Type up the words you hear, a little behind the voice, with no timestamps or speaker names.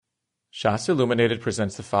Shas Illuminated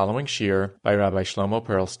presents the following shir by Rabbi Shlomo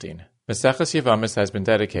Perlstein. Maseches Yevamos has been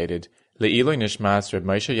dedicated Le'iloi Nishmas Reb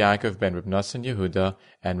Moshe Yaakov ben Reb Nosson Yehuda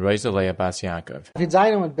and Rosa Leah Bas Yaakov.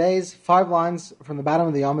 Yudzayin with Beis, 5 lines from the bottom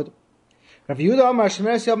of the Yomid. Rav Yehuda Amar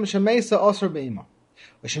Shemeres Yobim Shemeisa Osir Be'ima.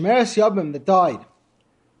 A Shemeres Yobim that died.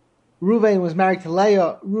 Ruvain was married to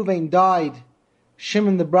Leah. Ruvain died.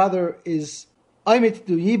 Shimon the brother is Aimit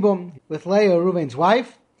to Yibum with Leah, Ruvain's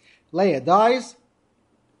wife. Leah dies.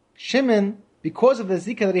 Shimon, because of the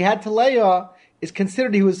zikah that he had to Leah, is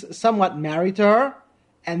considered he was somewhat married to her,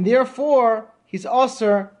 and therefore he's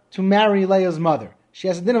also to marry Leah's mother. She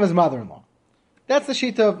has a din of his mother-in-law. That's the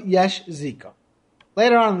shita of Yesh Zika.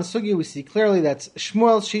 Later on in the Sugi we see clearly that's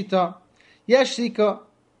Shmuel's shita, Yesh Zika.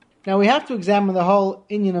 Now we have to examine the whole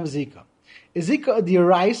inyan of Zika. Is Zika a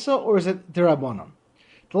diraisa or is it dirabanan?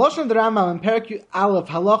 The Lashon of the Rambam in Perek Aleph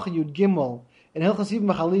Halacha Yud Gimel in Hilchos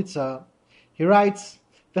Yibum Chalitza, he writes,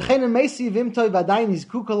 V'chein meisi vimtoi v'adayin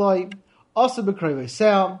izkukaloi also b'kroivei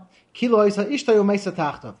se'ah kiloi sa'ishtoi u'meisa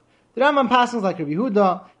tachtov. The Rambam passes like Rabbi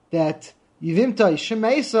Yehuda that yivimtoi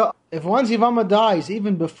shemeisa, if one's Yevama dies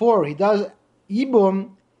even before he does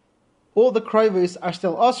Yibum, all the kroives are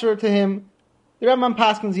still usher to him. The Rambam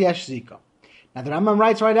passes yesh zika. Now the Rambam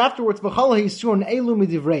writes right afterwards, B'chol ha'isurim elu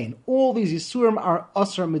midivrein. All these yisurim are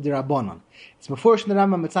usher midirabonon. It's before the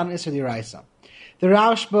Rambam it's not an isur diraisa. The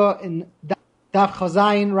Rashba in Daf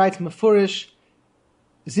Chazayin writes Mefurish,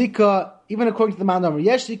 Zika, even according to the Mount Amr,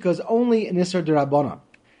 Yesh Zika is only an Isser D'Rabbanan.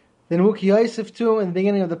 Then Muki Yosef too, in the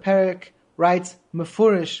beginning of the Perek, writes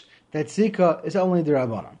Mefurish that Zika is only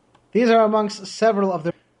D'Rabbanan. These are amongst several of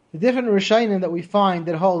the different Rishonim that we find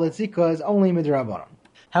that hold that Zika is only Midrabbanan.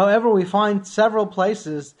 However, we find several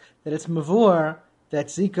places that it's Mavur that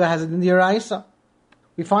Zika has it in the Yeraisa.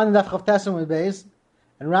 We find in Daf Chavtesim with Beis,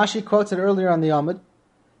 and Rashi quotes it earlier on the Yomid,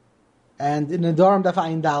 and in the Dorim Daf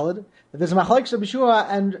Ayin Daled, that there's a machlokes Rabbi Shua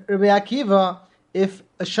and Rabbi Akiva if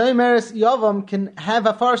a Shomeres Yavam can have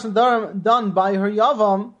a Faras Nadarim done by her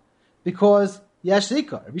Yavam because Yesh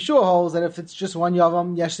Zika. Rabbi Shua holds that if it's just one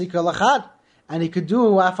Yavam, Yesh Zika Lachad, and he could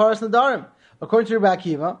do a Faras Nadarim. According to Rabbi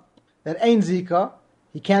Akiva, that ain't Zika,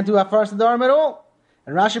 he can't do a Faras Nadarim at all.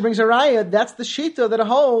 And Rashi brings a raya, that's the Shita that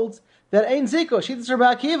holds that ain't Zika. Shita's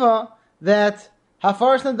Rabbi Akiva that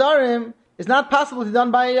Hafaras Nadarim is not possible to be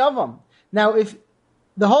done by a Yavam. Now, if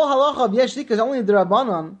the whole halacha of Yesh Zika is only the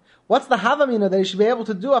Rabbanon, what's the Havamina that he should be able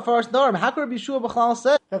to do a Faras Nadarim? How could Rabbi Shua B'chlal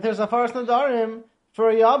say that there's a Faras Nadarim for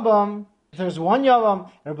a Yavam? If there's one Yavam,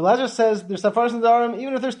 and Rabbi Lezer says there's a Faras Nadarim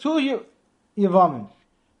even if there's two Yavamim.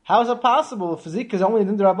 How is it possible if Zika is only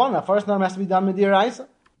the Rabbanon? A Faras Nadarim has to be done Midir Aisa.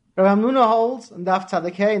 Rabbi Hamnuna holds, and Daf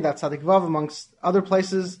Tzadik Hey, and Daf Tzadik Vav, amongst other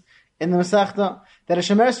places in the Masechta, that a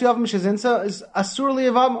Shemeres Yavam Shezinsa is Asur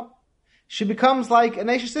Liyavama. She becomes like an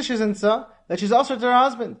Eishes Shezinsa, that she's also to her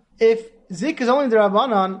husband. If Zik is only the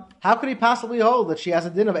Rabbanon, how could he possibly hold that she has a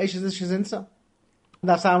din of Eishes Shezinsa?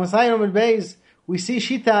 Daf Samasayim Amid Beis, we see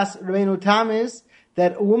Shitas Rabbeinu Tam is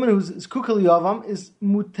that a woman who's Kukal Yavam is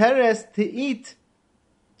muteres to eat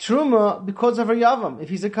Truma because of her Yavam, if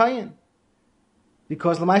he's a Kayin.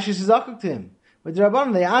 Because Lamaish is Zakuk to him. With the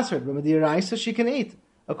Rabbanon, they answered, but with the Raisa, she can eat,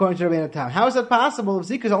 according to Rabbeinu Tam. How is that possible if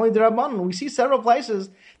Zika is only the Rabbanon? We see several places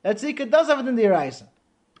that Zika does have it in the Raisa.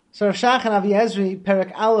 So Rav Shach and Avi Ezri,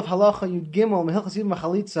 Perek Aleph Halacha Yud Gimel, Mehilchos Yibum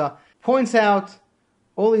Chalitza, points out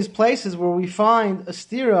all these places where we find a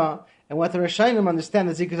stira, and what the Rishonim understand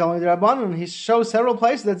that Zika is only the Rabbanon. He shows several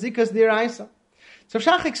places that Zika is the Raisa. So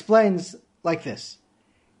Rav Shach explains like this.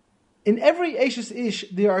 In every Eishes Ish,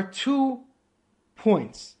 there are 2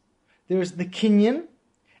 points. There's the Kinyan,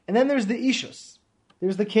 and then there's the Ishus.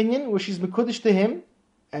 There's the Kinyan, where she's Mekudesh to him,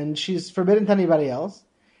 and she's forbidden to anybody else.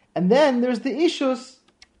 And then there's the Ishus,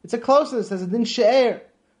 it's a closeness, as a Din She'er,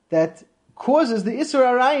 that causes the Isur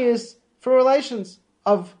Arayis for relations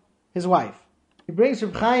of his wife. He brings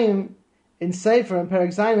Reb Chaim in Sefer, and Perek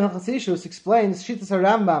Zayin Hilchos Ishus explains, Shitas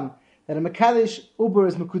HaRambam, that a Mekadesh Uber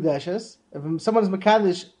is Mekudeshes. If someone is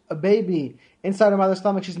Mekadesh, a baby, inside her mother's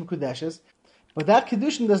stomach, she's Mekudeshes. But that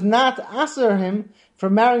Kedushin does not answer him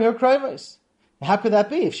from marrying her Kroivos. How could that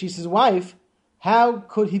be? If she's his wife, how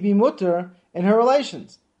could he be mutter in her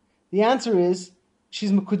relations? The answer is,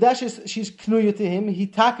 she's Mekudeshes, she's Knuya to him, he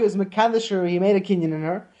taka is Mekadesher, he made a kinyan in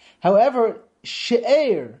her. However,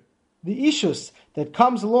 She'er, the Ishus that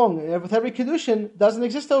comes along with every Kedushin, doesn't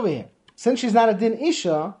exist over here. Since she's not a Din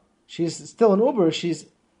Isha, she's still an Uber, she's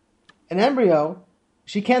an embryo,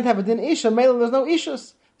 she can't have a Din Isha, Mela, there's no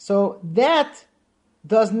Ishus. So that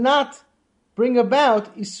does not bring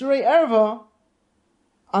about Isurei Erva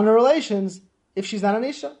on her relations if she's not an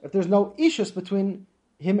Isha, if there's no Ishus between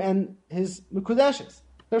him and his Mekudeshes.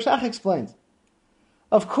 Rav Shach explains,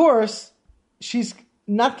 Of course, she's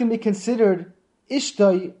not going to be considered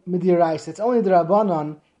ishtoi midiraisa. It's only the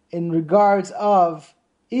Rabbanon in regards of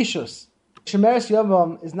ishus. Shemeres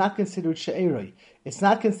Yavam is not considered she'eroi. It's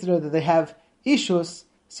not considered that they have ishus,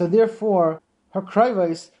 so therefore her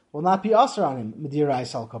krivos will not be asr on him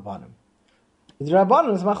midiraisa al kabanim. The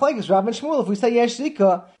Rabbanon is machlekes Rav and Shmuel. If we say yesh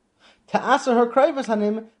zika, to asr her krivos on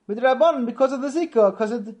him with the Rabbanon because of the zika,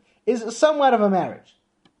 because it is somewhat of a marriage.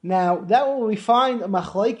 Now, that will we find a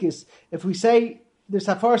machlekes if we say there's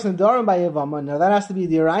hafaras nedarim by Yevamos. Now, that has to be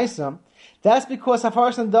the Iraisa. That's because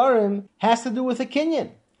hafaras nedarim has to do with a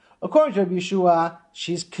kinyan. According to Rabbi Yeshua,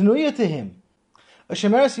 she's knuya to him. A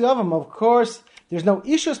shemeres yavam, of course, there's no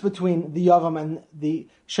issues between the yavam and the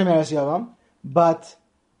shemeres yavam, but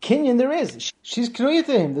kinyan there is. She's knuya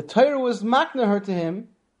to him. The Torah was makna her to him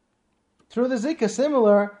through the zikah,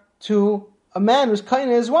 similar to a man who's kind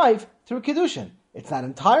to his wife through kiddushin. It's not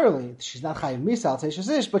entirely, she's not chayiv misal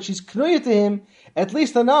teishes, but she's knuya to him at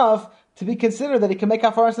least enough to be considered that he can make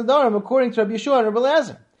hafaras nedarim according to Rabbi Yeshua and Rabbi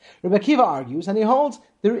Eliezer. Rabbi Akiva argues, and he holds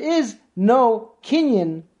there is no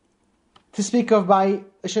kinyan to speak of by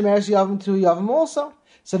shemeres yavam to yavam also.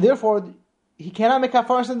 So therefore, he cannot make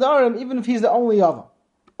hafaras nedarim even if he's the only yavam.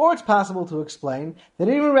 Or it's possible to explain that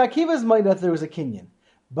even Rabbi Akiva's mind that there was a kinyan,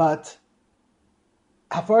 but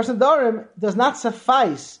hafaras nedarim does not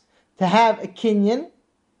suffice to have a kinyan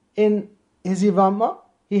in his Yevamos.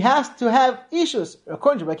 He has to have ishus.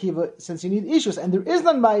 According to Rabbi Akiva, since you need ishus, and there is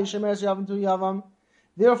none by shemeres yavam to yavam,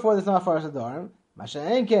 therefore there's not hafaras nedarim. Masha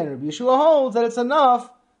Enken, Rabbi Yeshua holds that it's enough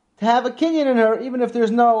to have a kinyan in her, even if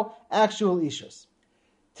there's no actual ishus.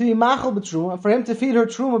 To be machal b'truma, for him to feed her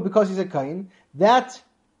truma because he's a kain, that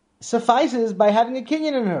suffices by having a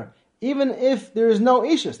kinyan in her, even if there is no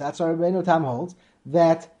ishus. That's why Rabbeinu Tam holds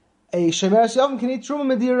that a shemeres yavam can eat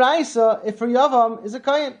truma midiraisa if her yavam is a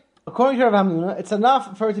kain. According to Rav Hamnuna, it's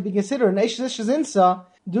enough for her to be considered an eshes shazinsa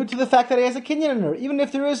due to the fact that he has a kinyan in her, even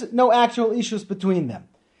if there is no actual issues between them.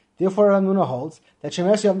 Therefore, Rav Hamnuna holds that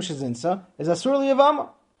shemeres yavam shazinsa is asur liyevamos.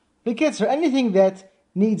 Because for anything that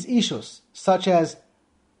needs issues, such as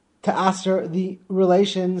to asur the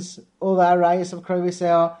relations, all the arayas of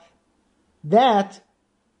kroviseo, that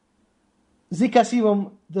zikas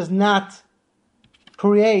yibum does not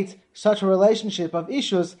create such a relationship of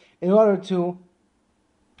issues in order to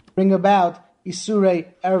bring about isurei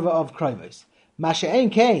erva of krovis.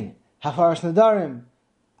 Masha'ein kain, hafaras nedarim,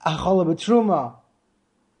 achola betruma,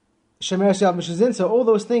 shemeres yavam shazinsa, all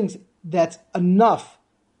those things that's enough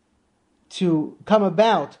to come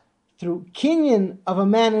about through kinyan of a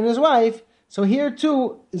man and his wife. So here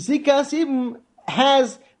too, zikas yibum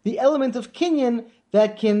has the element of kinyan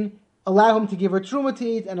that can allow him to give her truma to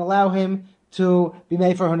eat and allow him to be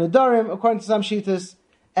made for her nedarim, according to some shitas,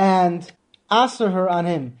 and aser her on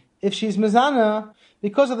him if she's mizana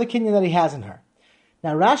because of the kinyan that he has in her.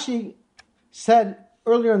 Now Rashi said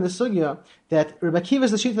earlier in the sugya that Rabbi Akiva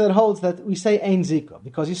is the shita that holds that we say ein zika,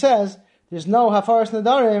 because he says there's no hafaras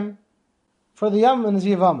nedarim for the yavam and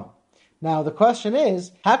the Yevamos. Now the question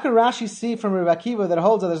is, how can Rashi see from Rabbi Akiva that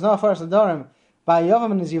holds that there's no hafaras nedarim by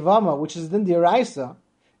yavam and his Yevamos, which is then the Araisa?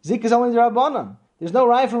 Zika is only the Rabbanon. There's no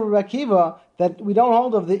right from Rabbi Akiva that we don't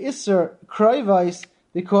hold of the Isser Kroivais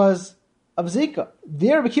because of Zika.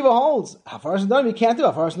 There Rabbi Akiva holds, hafaras nedarim you can't do,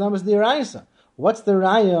 hafaras nedarim is the Araisa. What's the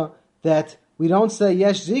raya that we don't say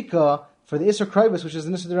yesh Zika for the Isser Kroivais, which is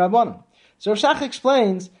the Isser Rabbanon? So Rav Shach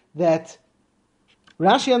explains that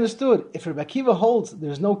Rashi understood if Rabbi Akiva holds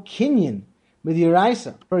there's no kinyan with the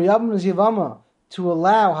Araisa for Yavam and Yevamos to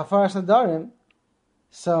allow hafaras nedarim,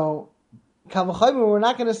 so we're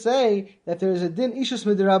not going to say that there is a din ishus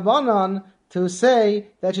midrabanan to say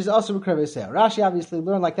that she's also b'kreveseh. Rashi obviously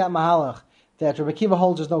learned like that mahalach that Rabbi Akiva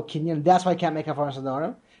holds there's no kinyan, and that's why I can't make hafaras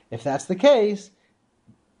nedarim. If that's the case,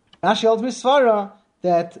 Rashi holds misvara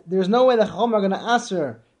that there's no way that Chacham are going to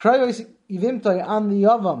answer kreves yivimtoi on the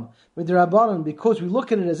yavam with the rabbanon because we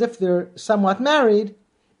look at it as if they're somewhat married.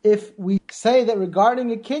 If we say that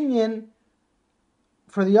regarding a kinyan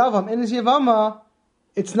for the yavam in his yavama,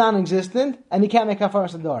 it's non-existent, and he can't make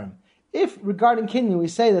hafaras nedarim. If regarding kinyan we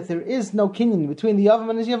say that there is no kinyan between the yavam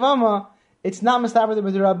and his yavama, it's not mistaber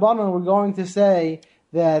with the rabbanon. We're going to say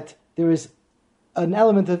that there is an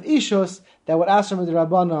element of ishus that would ask with the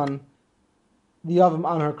rabbanon the yavam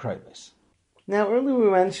on her krevis. Now earlier we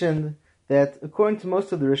mentioned that according to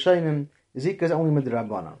most of the Rishonim, Zika is only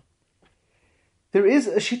midrabanan. There is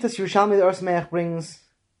a shitas Yerushalmi that Ars Meach brings,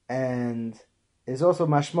 and is also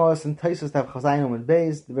mashmos and taisus to have chazayim and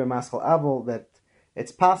beis, the very maskal avol, that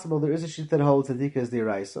it's possible there is a shita that holds that Zika is the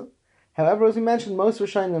Iraisa. However, as we mentioned, most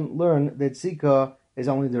Rishonim learn that Zika is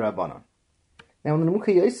only the Rabbanan. Now in the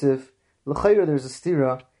Mukha Yosef, L'chayra, there's a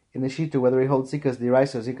stira in the Shita whether he holds Zika as the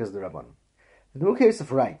Yeraisa or Zika as the Rabban. The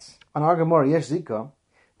Mukayosef writes on our Gemara Yesh Zika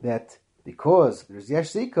that because there's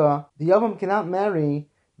Yesh Zika, the Yavam cannot marry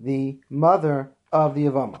the mother of the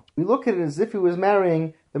Yevama. We look at it as if he was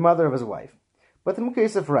marrying the mother of his wife. But the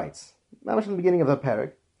Mukayosef writes, not in the beginning of the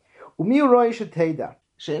parak,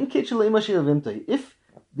 if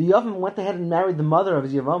the Yavam went ahead and married the mother of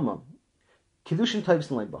his Yevama, Kiddushin types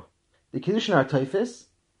in Leiba. The Kiddushin are typhus,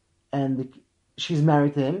 and she's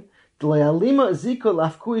married to him. Zika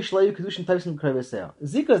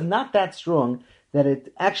is not that strong that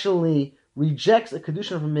it actually rejects a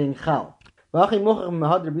Kiddushin from being Chal.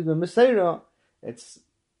 It's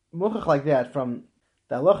muchach like that from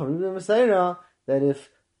the halacha of Rabbi Mesaira that if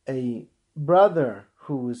a brother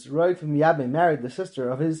who is right from Yabe married the sister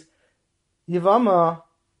of his Yevama,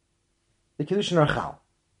 the Kiddushin are Chal.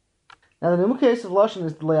 Now the Mukayos of Lashon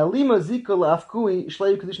is Le'alima Zika Le'afkui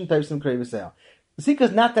Shleyu Kiddushin Taisim Krevesel. Zika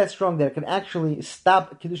is not that strong that it can actually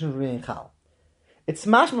stop Kiddushin from being Chal. It's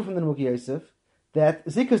mashma from the Mukayosef that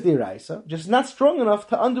Zika is the Yeraisa, just not strong enough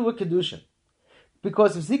to undo a Kiddushin.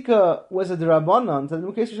 Because if Zika was a Derabanan, then the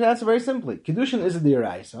Mukayosef should answer very simply. Kiddushin is a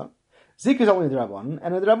Deraisa, Zika is only a Derabanan,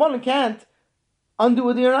 and a Derabanan can't undo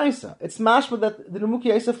a Deraisa. It's mashma that the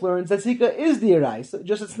Mukayosef learns that Zika is the Deraisa,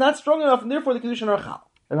 just it's not strong enough, and therefore the Kiddushin are Chal.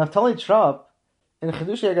 And Naftali Trop, in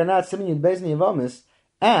Chedush Yaganat, Simin Yud Beis Yevamos,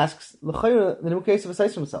 asks, L'chayra, the Mukayosef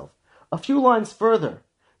says to himself, a few lines further,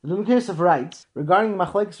 the Mukayosef writes, regarding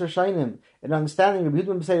Machlekes Rishayim, and understanding Rabbi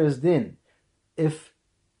Yudman B'Seir's din, if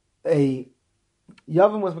a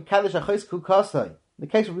Yavam was Mekadesh Achos Kukasai, the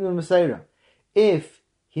case of Rabbi Yudman B'Seir, if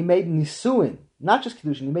he made Nisuin, not just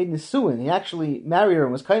Kiddushin, he made Nisuin, he actually married her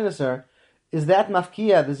and was kindness her, is that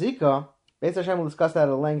Mafkia, the Zika? Beis Hashem will discuss that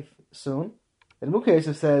at length soon. And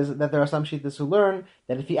Mukayosef says that there are some shittas who learn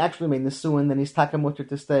that if he actually made Nisuin, then he's takamutter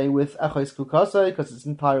to stay with Achos Kukasai, because it's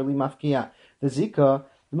entirely Mafkia, the Zika.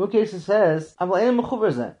 The Mukayosef says,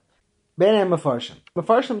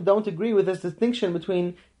 Mefarshim don't agree with this distinction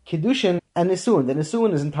between Kiddushin and Nisuin. The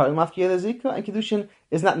Nisuin is entirely Mafkia the Zika, and Kiddushin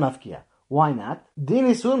is not Mafkia. Why not? Din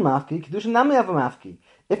Nisuin Mafki, Kiddushin Nami have a Mafki.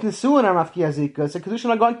 If Nisuin are Mafkia Zika, so Kiddushin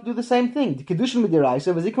are going to do the same thing. The Kiddushin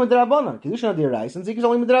Midiraisa, Zika Midirabanan. Kiddushin are Diraisa, and Zika is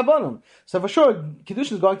only Midirabanan. So for sure,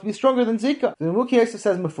 Kiddushin is going to be stronger than Zika. The Mukayosef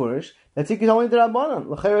says Mefurish that Zika is only Dirabanan.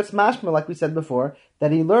 L'chayr it's mashma, like we said before,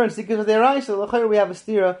 that he learns Zika is Diraisa. L'chayr we have a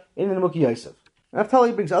stira in the Mukayosef.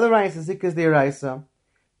 Naftali brings other rayas that Zika is Diraisa,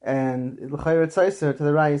 and L'chayr it's Saiser to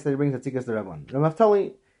the rayas that he brings that Zika is Dirabanan.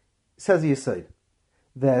 Naftali says he aside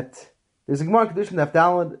that there's a Gemara Kiddushin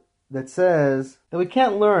Daf that says that we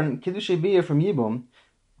can't learn Kiddushei Biyah from Yibum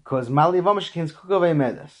because Mal Yevamos Shekins Kukavei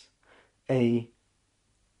Medes. A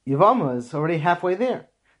Yevama is already halfway there.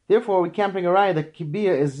 Therefore, we can't bring a raya that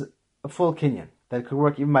Biyah is a full kinyan, that could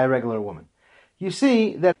work even by a regular woman. You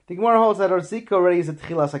see that the Gemara holds that our Zika already is a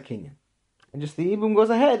Tchilas HaKinyan. And just the Yibum goes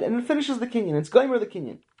ahead and it finishes the kinyan. It's Gomer the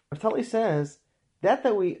kinyan. Artali says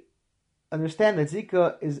that we understand that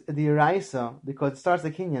Zika is the Yeraisa because it starts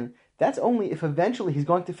the kinyan. That's only if eventually he's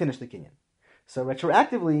going to finish the kinyan. So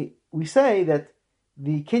retroactively, we say that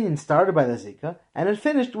the kinyan started by the Zika and it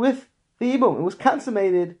finished with the Yibum. It was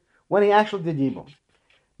consummated when he actually did Yibum.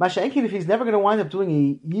 Masha'enkin, if he's never going to wind up doing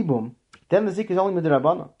a Yibum, then the Zika is only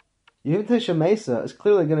Midirabana. Yevim Tisha Mesa is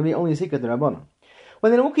clearly going to be only a Zika Dirabana.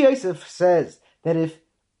 When the Mukayosef says that if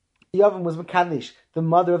Yavam was Mekadesh, the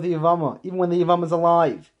mother of the Yevama, even when the Yevama is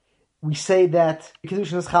alive, we say that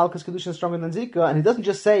Kiddushin is Chal because Kiddushin is stronger than Zika, and he doesn't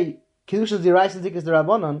just say Kiddushin is the Rais and Zika is the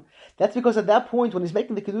Rabbanon. That's because at that point, when he's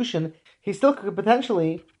making the Kiddushin, he still could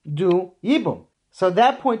potentially do Yibum. So at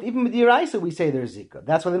that point, even with the Yeraisa, we say there's Zika.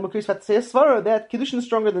 That's why the Mukayosef had to say a svara that Kiddushin is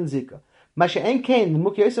stronger than Zika. Masha'en Kain, the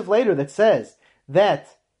Mukayosef later, that says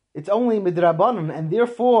that it's only midrabanan, and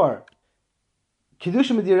therefore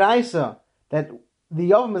Kiddushin with the Yeraisa, that the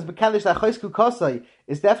Yavam is Mekadesh Achos Kukasai,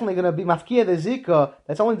 is definitely going to be Mafkia the Zika,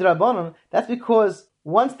 that's only Drabanan. That's because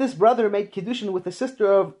once this brother made Kiddushin with the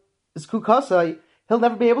sister of his Kukasai, he'll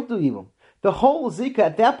never be able to do Yibum. The whole Zika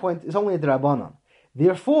at that point is only a Drabanan.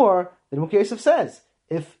 Therefore, the Mukayosef says,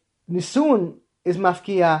 if Nisun is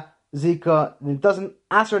Mafkia Zika, then it doesn't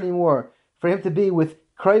answer anymore for him to be with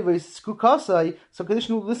Krayvis Kukasai, so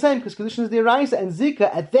Kiddushin will be the same, because Kiddushin is the Eraisa, and Zika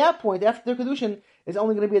at that point, after the Kiddushin, is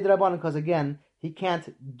only going to be a Drabanan, because again, he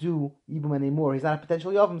can't do Yibum anymore. He's not a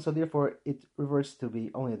potential Yavam, so therefore it reverts to be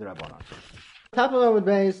only a Drabanan. Top of Amud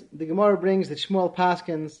Beis, the Gemara brings that Shmuel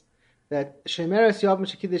Paskins that Shemeres Yavam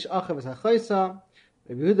Shekidish Achav is HaChoisa.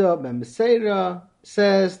 Rabbi Yehuda ben Beseira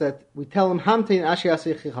says that we tell him Hamtein Ashi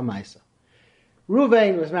Asich Chamaisa.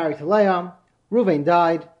 Ruvain was married to Leah. Ruvain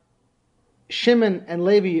died. Shimon and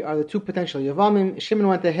Levi are the two potential Yevamim. Shimon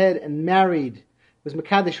went ahead and married, was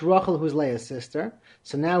Mekadesh Rachel, who's Leah's sister.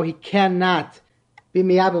 So now he cannot be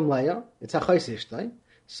Miyabim Leah. It's Achos Ishtay.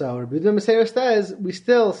 So Rabbi Yehuda Meseir says, we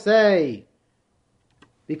still say,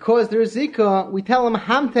 because there's Zika, we tell him,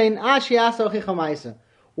 Hamtein Ashi Asa Ochicha Maisa.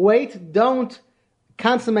 Wait, don't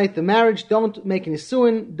consummate the marriage, don't make an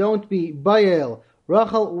Isuin, don't be Bayel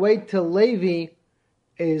Rachel, wait till Levi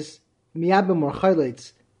is Miyabim or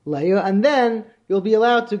Chayletz Leah, and then you'll be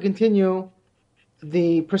allowed to continue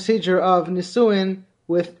the procedure of Nisuin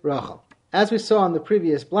with Rachel. As we saw on the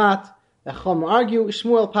previous blot, the Chum argue,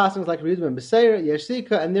 Shmuel passings like Rabbi Yehuda Beseir,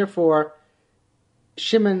 Yeshika, and therefore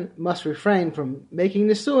Shimon must refrain from making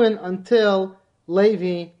Nisuin until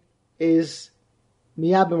Levi is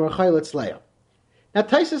Miyabim or Chayletz Leah. Now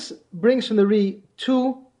Taisus brings from the Ri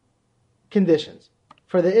two conditions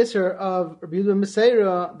for the Isser of Rabbi Yehuda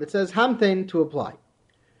Beseir that says Hamtein to apply.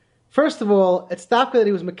 First of all, it's Dafka that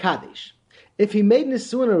he was Mekadesh. If he made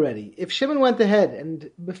Nisuin already, if Shimon went ahead and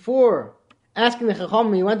before asking the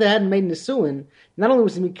Chacham, he went ahead and made Nisuin, not only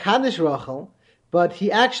was he Mekadesh Rachel, but he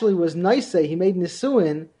actually was Naisei, he made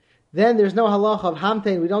Nisuin, then there's no halacha of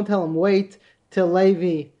Hamtein. We don't tell him wait till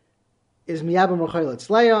Levi is Miyabim or Chayletz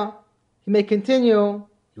Leah. He may continue,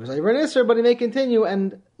 he was over an Isser, but he may continue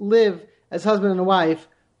and live as husband and wife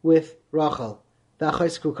with Rachel, the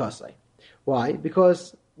Achos Kukasai. Why?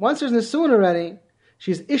 Because once there's Nisuin already,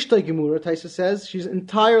 she's Ishtay Gemura, Taisa says, she's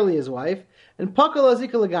entirely his wife, and Pakala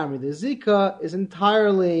Zika Lagamri, the Zika is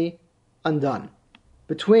entirely undone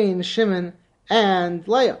between Shimon and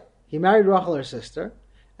Leah. He married Rachel, her sister,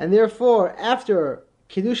 and therefore, after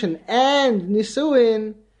Kiddushin and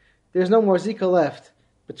Nisuin, there's no more Zika left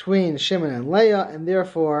between Shimon and Leah, and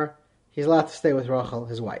therefore, he's allowed to stay with Rachel,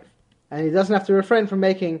 his wife. And he doesn't have to refrain from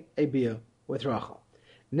making a biyah with Rachel.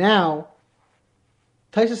 Now,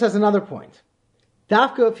 Taisus has another point.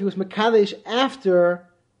 Dafka, if he was Mekadesh after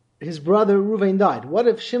his brother Ruvain died. What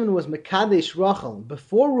if Shimon was Mekadesh Rachel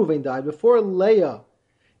before Ruvain died, before Leah,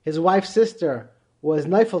 his wife's sister, was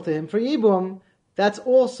Neifel to him for Yibum? That's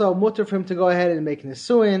also mutter for him to go ahead and make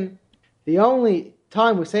Nisuin. The only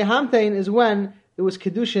time we say Hamtein is when there was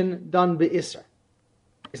Kiddushin done Be'isr.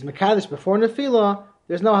 Is Mekadesh before Nefila,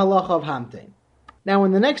 there's no halacha of Hamtein. Now,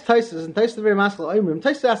 in the next Taisus, and Taisus the very Maskal Oimrim,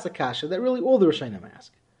 Taisus asks the kasha that really all the Rishonim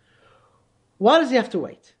ask. Why does he have to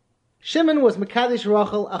wait? Shimon was Mekadesh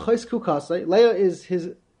Rachel Achos Kukasai. Leah is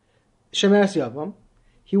his Shemeres Yavam.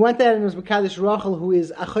 He went there and was Mekadesh Rachel, who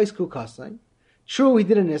is Achos Kukasai. True, he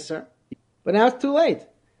did an Isser, but now it's too late.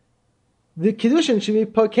 The Kiddushin should be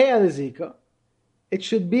Pokea the Zika. It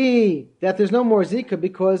should be that there's no more Zika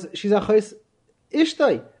because she's Achos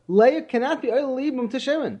Ishtay. Leah cannot be Oil Libum to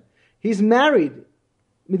Shimon. He's married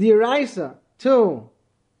Midiraisa to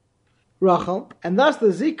Rachel, and thus the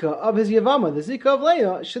Zika of his Yevama, the Zika of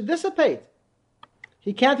Leah, should dissipate.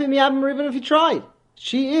 He can't be Miyabim even if he tried.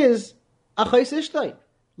 She is Achos Ishtay.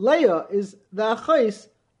 Leah is the Achos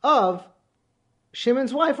of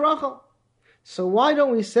Shimon's wife, Rachel. So why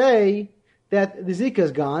don't we say that the Zika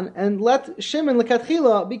is gone and let Shimon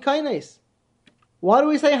Lekatchila be Kaines? Why do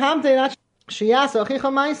we say Hamtei not Shiyasa Achicha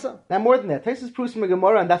Maisa? Now more than that, Taisus proves from a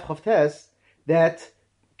Gemara and Daf Chavtes that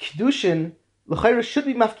Kiddushin L'chayra should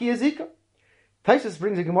be Mafkiya Zika. Taisus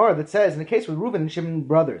brings a Gemara that says, in the case where Reuven and Shimon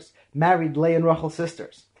brothers married Leah and Rachel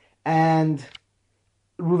sisters, and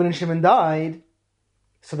Reuven and Shimon died,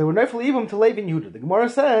 so they were neifel Yibum to Levi and Yehuda. The Gemara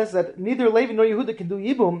says that neither Levi nor Yehuda can do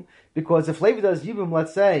Yibum, because if Levi does Yibum,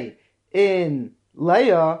 let's say, in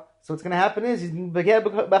Leah, so what's going to happen is, he's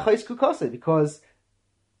B'chais Kukase, because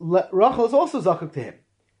Rachel is also Zakuk to him.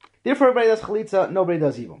 Therefore, everybody does Chalitza, nobody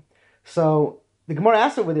does Yibum. So, the Gemara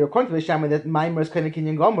asks over there, according to the Shammai, that Maimer is kind of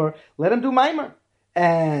Kinyan Gomer, let him do Maimer.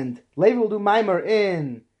 And Levi will do Maimer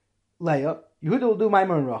in Leah, Yehuda will do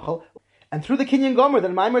Maimer in Rachel, and through the Kinyan Gomer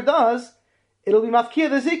that Maimer does, it'll be Mafkiya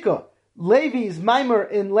the Zika. Levi's Maimer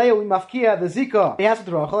in Leah will be Mafkiya the Zika he has with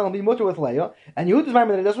Rachel, and it'll be mutter with Leah, and Yehuda's Maimer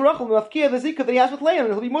that he does with Rachel will be Mafkiya the Zika that he has with Leah, and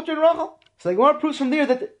it'll be mutter in Rachel. So the Gemara proves from there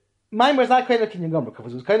that Maimer is not kind of Kinyan Gomer, because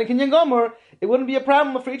if it was kind of Kinyan Gomer, it wouldn't be a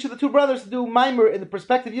problem for each of the two brothers to do Maimer in the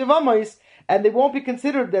perspective of Yevamos, and they won't be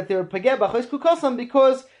considered that they're Pageh B'chais Kukasam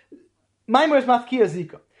because Maimer is Mafkiya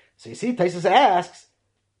Zika. So you see, Taisus asks,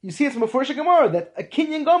 you see it's Mefurish Gemara that a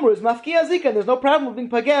Kinyan Gomer is Mafkiya Zika and there's no problem of being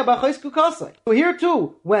Pageh B'chais Kukasam. So here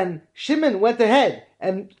too, when Shimon went ahead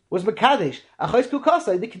and was Mekadesh, Achais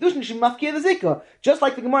Kukasam, the Kiddushin should be Mafkiya the Zika, just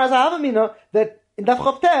like the Gemara has a Havamina that in Daf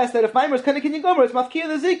Chavtes, that if Maimer is kind of Kinyan Gomer, it's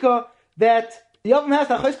Mafkiya the Zika, that the Yavam has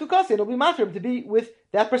the Achais Kukasam, it'll be matter to be with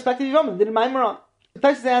that perspective of Yavam, didn't Maimer on. The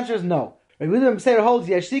Taisus answer is no. Rabbi Yehuda Meseir holds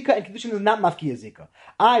Yesh Zika and Kiddushin is not Mafkiya Zika.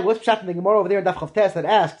 What's Pshat in the Gemara over there in Daf Chavtes that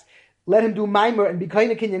asks let him do Maimer and be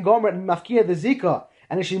Kaina Kinyan Gomer and Mafkia the Zika,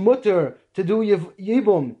 and is she mutter to do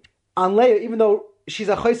Yibum on Leah, even though she's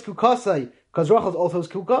a Chais Kukasai, because Rachel also is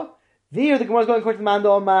Kuka? There, the Gemara is going according to Manda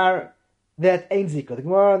Omar that Ein Zika. The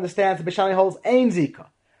Gemara understands that Bishami holds Ein Zika.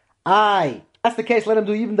 That's the case, let him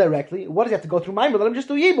do Yibum directly. What does he have to go through Maimer? Let him just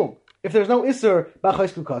do Yibum. If there's no Isser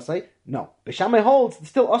B'Chais Kukasai, no. Bishami holds it's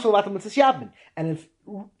still also Latam Mitzvah. And if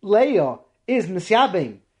Leah is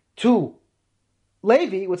Misyabim to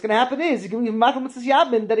Levi, what's going to happen is he's going to give him Matal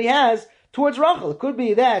Mitzvah that he has towards Rachel. It could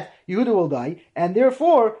be that Yehuda will die, and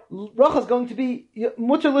therefore Rachel is going to be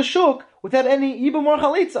Mutter L'Shuk without any Yibum or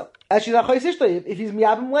Chalitza. As she's Achayis Ishtay, if he's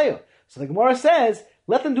Miyabim Leah. So the Gemara says,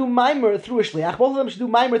 let them do Maimer through a Shliach. Both of them should do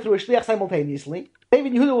Maimer through a Shliach simultaneously. Levi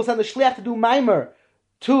and Yehuda will send the Shliach to do Maimer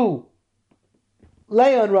to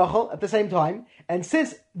Leah and Rachel at the same time, and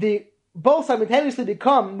since the both simultaneously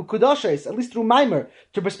become Mukudashes, at least through Maimer,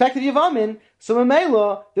 to perspective Yevamin, so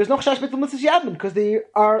Mamela, there's no Chashash Bittul Mitzvah Yabmin, because they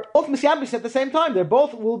are both Mitzvahs at the same time. They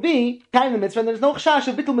both will be time the mitzvah, and there's no Chashash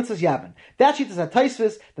of Bittul Mitzvah Yabmin. That sheet is a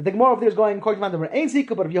Taisvis, that the Gemara over there is going according to Mandamar Ein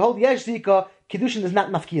Zika, but if you hold Yesh Zika, Kiddushin is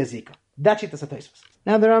not Mafkia Zika. That sheet is a Taisvis.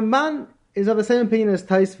 Now the Ramban is of the same opinion as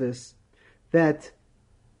Taisvis, that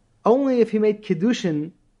only if he made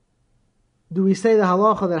Kiddushin do we say the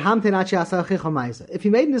halacha that Hamten Achi Asar Chicha Maisa. If he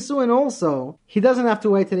made Nisuin also, he doesn't have to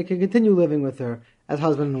wait till he can continue living with her as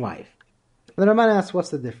husband and wife. The Ramban asks, what's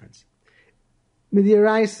the difference?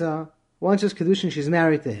 Midiraisa, once she's Kedushin, she's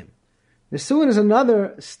married to him. Nisuin is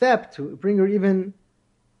another step to bring her even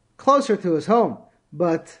closer to his home.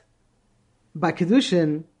 But by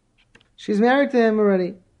Kedushin, she's married to him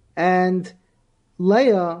already. And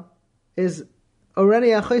Leah is already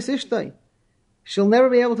Achais Ishtay. She'll never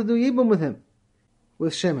be able to do Yibum with him,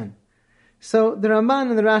 with Shimon. So the Ramban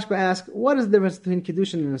and the Rashba ask, what is the difference between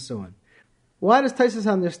Kiddushin and Nisuin? Why does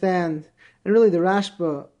Taisus understand, and really the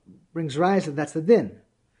Rashba brings rise that that's the din.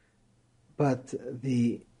 But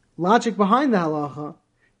the logic behind the halacha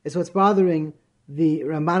is what's bothering the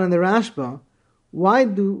Ramban and the Rashba. Why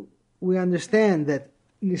do we understand that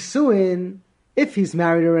Nisuin, if he's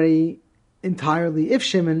married already entirely, if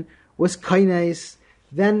Shimon was kainais,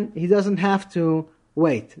 then he doesn't have to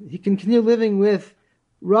wait. He can continue living with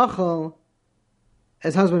Rachel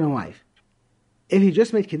as husband and wife. If he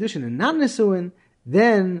just made Kiddushin and not Nisuin,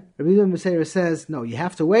 then Rabbi Meseir says, no, you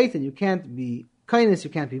have to wait and you can't be kindness, you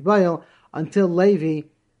can't be Baal until Levi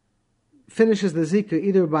finishes the Zika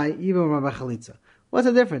either by Yibam or by Chalitza. What's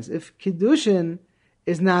the difference? If Kiddushin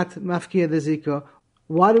is not Mafkia the Zika,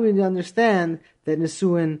 why do we understand that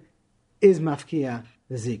Nisuin is Mafkia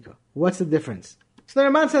the Zika? What's the difference? So the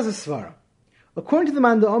Ramban says a svara. According to the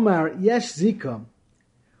Manda Omar, Yesh Zika,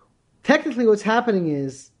 technically what's happening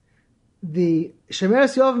is the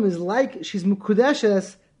Shemeres Yavam is like she's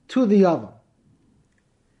Mukudeshes to the Yavam.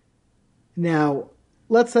 Now,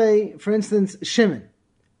 let's say, for instance, Shimon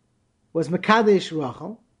was Mekadesh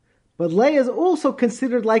Rachel, but Leah is also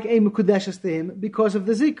considered like a Mukudeshes to him because of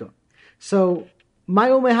the Zika. So, my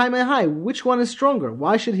which one is stronger?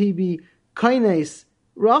 Why should he be Kaines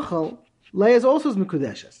Rachel? Leah is also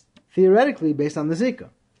Mekudeshes, theoretically based on the Zika.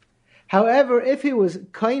 However, if he was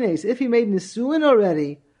Kaines, if he made Nisuin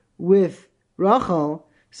already with Rachel,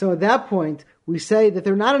 so at that point we say that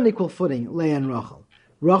they're not on equal footing, Leah and Rachel.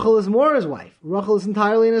 Rachel is more his wife. Rachel is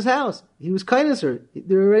entirely in his house. He was Kaines her.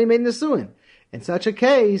 They already made Nisuin. In such a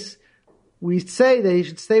case, we say that he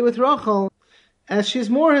should stay with Rachel as she's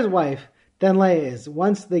more his wife than Leah is,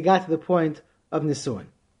 once they got to the point of Nisuin.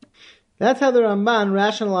 That's how the Ramban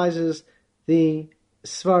rationalizes the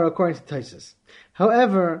Svara according to Taisus.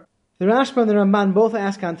 However, the Rashba and the Ramban both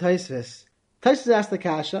ask on Taisus. Taisus asked the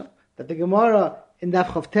Kasha that the Gemara in Daf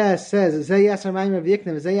Chavtes says, Zeh Yasar Ma'im Rav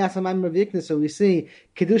Yikna, Zeh Yasar Ma'im Rav Yikna, so we see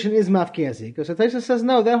Kiddushin is Mafkia Zika. So Taisus says,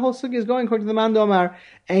 no, that whole sugi is going according to the Manda Omar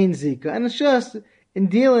Ein Zika. And it's just in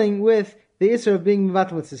dealing with the Isser of being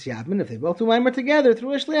Mivatal Mitzvahs Yabmin. If they both do Maimer together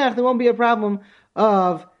through a Shliach, there won't be a problem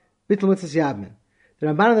of Bittul Mitzvahs Yabmin. The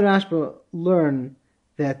Ramban and the Rashba learn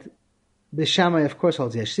that Bishamai, of course,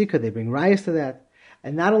 holds Yesh Zika. They bring rayas to that.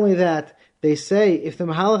 And not only that, they say, if the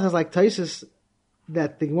Mahalach is like Taisus,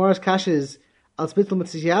 that the Gemara's Kasha is Al Bittul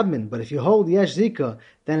Mitzvahs Yabmin, but if you hold Yesh Zika,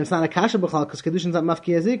 then it's not a Kasha B'chal, because Kedushin's not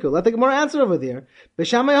Mafkia Zika. Let the Gemara answer over there.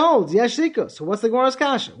 Bishamai holds Yesh Zika. So what's the Gemara's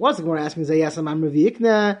Kasha? What's the Gemara asking? Zayasam Am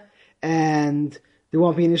Reviikna, and there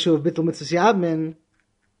won't be an issue of Bittul Mitzvahs Yabmin.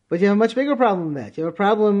 But you have a much bigger problem than that. You have a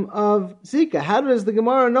problem of Zika. How does the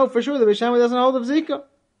Gemara know for sure that Bishamai doesn't hold of Zika?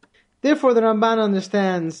 Therefore, the Ramban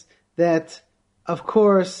understands that, of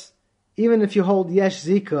course, even if you hold Yesh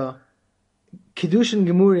Zika, Kiddushin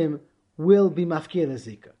Gemurim will be Mafkia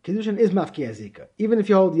Zika. Kiddushin is Mafkia Zika, even if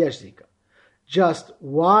you hold Yesh Zika. just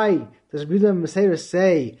why does Rabbi Yehuda Meseira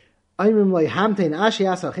say, why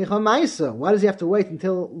does he have to wait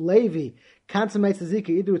until Levi consummates the Zika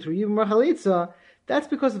either through Yibum or Chalitza? That's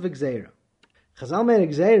because of Gzeira. Chazal made a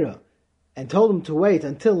Gzeira and told him to wait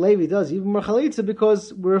until Levi does Yibum or Chalitza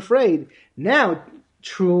because we're afraid. Now,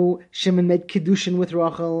 true, Shimon made Kiddushin with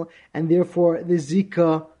Rachel, and therefore the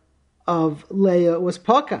Zika of Leah was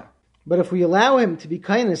Paka. But if we allow him to be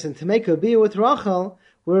kindness and to make a bia with Rachel,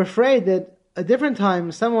 we're afraid that a different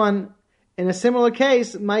time someone in a similar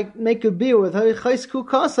case might make a bia with Chaysku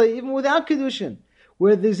Kasa even without Kiddushin,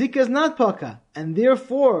 where the Zika is not Paka, and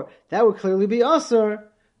therefore that would clearly be Asur.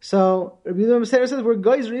 So Rabbi Yehuda Meseira says we're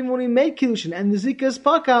geyser even when he made Kiddushin and the Zika is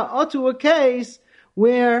Paka, or to a case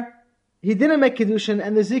where he didn't make Kiddushin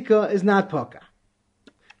and the Zika is not Paka.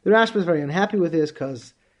 The Rashba is very unhappy with this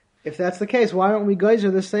because if that's the case, why aren't we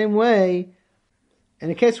geyser the same way in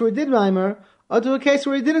a case where he did Maimer, or to a case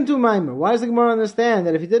where he didn't do Maimer? Why does the Gemara understand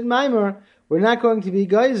that if he did Maimer, we're not going to be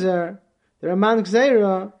geyser? The Raman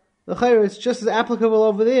Gzeira, the Chayr, it's just as applicable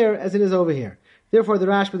over there as it is over here. Therefore, the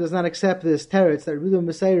Rashba does not accept this teretz that Rabbi Yehuda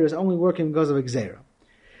Meseira is only working because of Gzeira.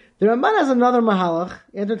 The Raman has another mahalach.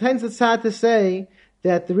 He entertains the tzad to say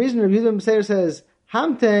that the reason Rabbi Yehuda Meseira says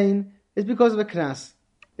Hamtein is because of a knas.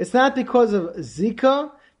 It's not because of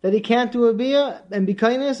Zika that he can't do a bia and be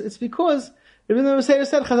kindness. It's because Rabbi Yehuda Meseira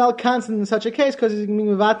said Chazal constant in such a case because he's going to be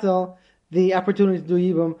mevatel the opportunity to do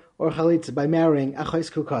Yibum or Chalitza by marrying a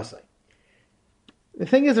Chaysku Kasai. The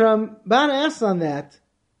thing is, Ramban asks on that,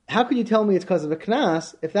 how can you tell me it's because of a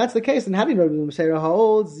knas? If that's the case, then how do you know Rabbi Meseira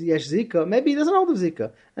holds yesh Zika? Maybe he doesn't hold of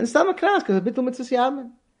Zika. And it's not a knas because of Bittul Mitzvah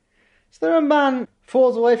Yadmin. So the Ramban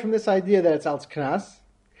falls away from this idea that it's al knas,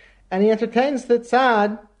 and he entertains the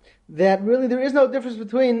tzad that really there is no difference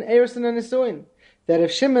between Erusin and Nisuin. That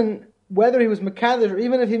if Shimon, whether he was Mekadosh or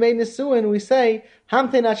even if he made Nisuin, we say,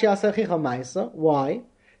 Hamtein Achi Asar Chicha Maisa. Why?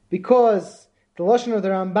 Because the Lashon of the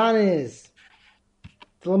Ramban is,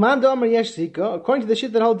 according to the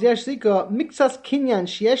shit that holds Yesh Zika, Miksas Kinyan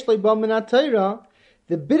Sheyesh Leiba Minat Torah,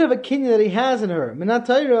 the bit of a kinyan that he has in her, Minat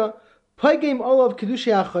Torah, Paigim Olav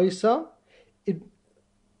Kedusha Achaisa, it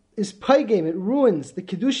is Paigim, it ruins the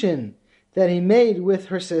Kedushin that he made with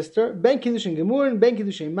her sister, Ben Kiddushin Gemurin, Ben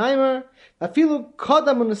Kiddushin Maimer, Afilu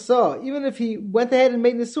Kodam Unasa, even if he went ahead and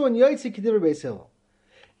made Nisuin, Yoitzi Kedivir Beis Hillel.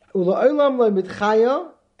 Ula Olam Lo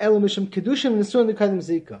Mitchaya, Elo Misham Kiddushin Nisuin Dekadim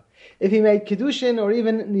Zika. If he made Kiddushin or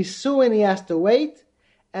even Nisuin, he has to wait,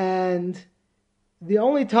 and the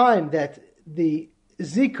only time that the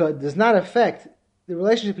Zika does not affect the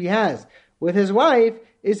relationship he has with his wife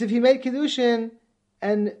is if he made Kiddushin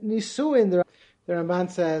and Nisuin, the Ramban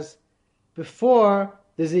says, before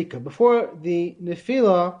the Zika, before the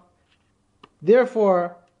Nefila,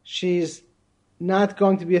 therefore she's not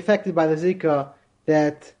going to be affected by the Zika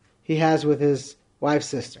that he has with his wife's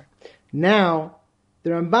sister. Now,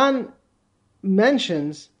 the Ramban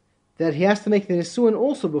mentions that he has to make the Nisuin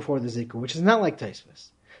also before the Zika, which is not like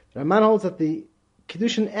Taisvis. The Ramban holds that the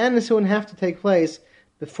Kiddushin and Nisuin have to take place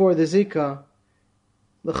before the Zika.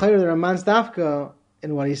 L'chayr, the Ramban's dafka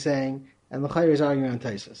in what he's saying, and L'chayr is arguing on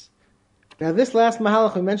Taisvis. Now, this last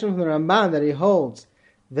mahalach we mentioned from the Ramban that he holds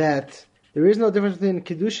that there is no difference between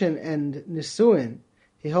Kiddushin and Nisuin.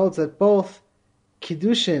 He holds that both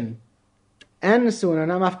Kiddushin and Nisuin are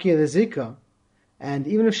not mafkiya the Zika, and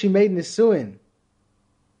even if she made Nisuin,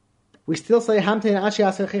 we still say Hamtein Ashi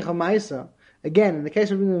Aser Chicha Ma'isa. Again, in the case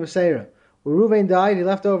of Rabbi Meseira, where Ruvain died, he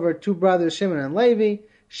left over two brothers, Shimon and Levi.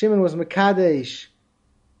 Shimon was Mekadesh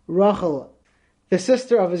Rachel, the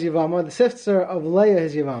sister of his Yevama, the sister of Leah,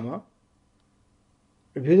 his Yevama.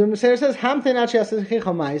 Rabbi Meseira says, Hamtein Ashi Aser Chicha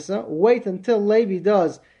Ma'isa. Wait until Levi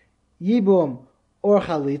does Yibum or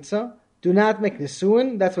Chalitza. Do not make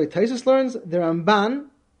Nisuin. That's why Taisus learns. The Ramban,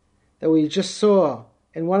 that we just saw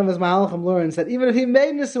in one of his Mahalachim, learns that even if he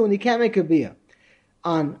made Nisuin, he can't make a bia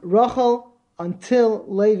on Rachel until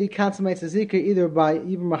Levi consummates the Zika, either by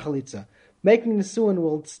Yibum or Chalitza. Making Nisuin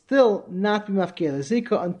will still not be mafkir the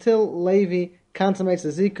Zika until Levi consummates the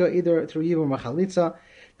Zika, either through Yibum or Chalitza.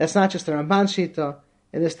 That's not just the Ramban Shita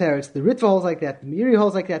in this teretz. The Ritva holds like that. The Meiri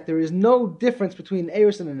holds like that. There is no difference between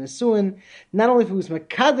Erusin and Nisuin. Not only if he was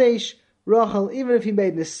Mekadesh Rachel, even if he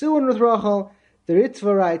made Nisuin with Rachel, the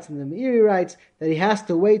Ritva writes and the Meiri writes that he has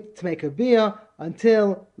to wait to make a bia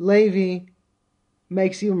until Levi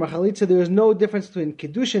makes Yibum or Chalitza. There is no difference between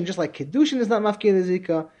Kiddushin, just like Kiddushin is not mafkiya the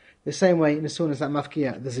Zika, the same way Nisuin is not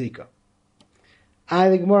mafkiya the Zika.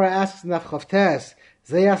 The Gemara asks in Daf Chavtes,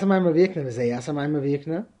 Zeyasamayim Ravikna, Zeyasamayim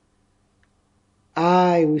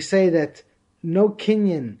Ravikna. We say that no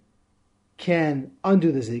kinyan can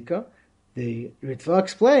undo the Zika. The Ritva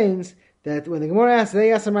explains that when the Gemara asks,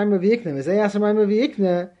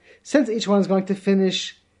 since each one is going to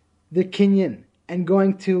finish the kinyan and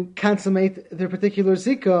going to consummate their particular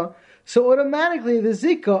zika, so automatically the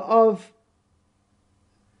zika of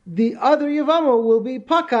the other Yevamo will be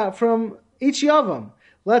paka from each Yavam.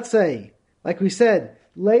 Let's say, like we said,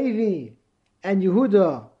 Levi and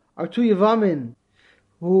Yehuda are two Yevamim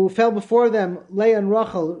who fell before them, Leah and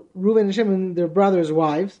Rachel, Reuven and Shimon, their brothers'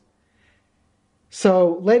 wives.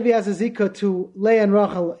 So Levi has a zika to Leah and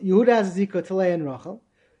Rachel, Yehuda has a zika to Leah and Rachel.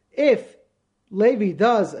 If Levi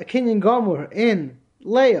does a kinyan gomer in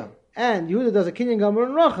Leah and Yehuda does a kinyan gomer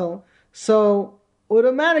in Rachel, so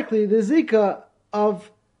automatically the zika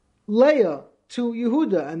of Leah to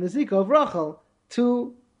Yehuda and the zika of Rachel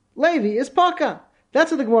to Levi is paka.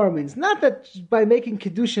 That's what the Gemara means. Not that by making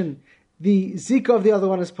Kiddushin, the zika of the other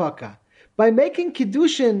one is paka. By making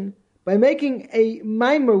Kiddushin, by making a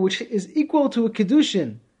mimer which is equal to a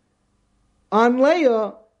Kiddushin on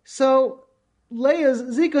Leah, so Leah's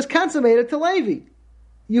zika is consummated to Levi.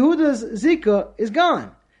 Yehuda's zika is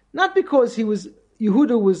gone. Not because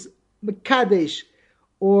Yehuda was Mekadesh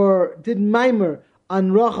or did mimer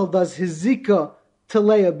on Rachel does his zika to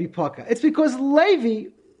Leah be paka. It's because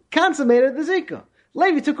Levi consummated the zika.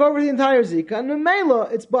 Levi took over the entire zika, and Memela,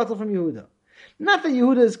 it's bottled from Yehuda. Not that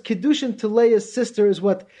Yehuda's Kiddushin to Leah's sister is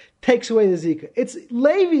what takes away the zika. It's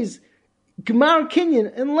Levi's Gemar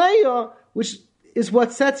Kinyan and Leah, which is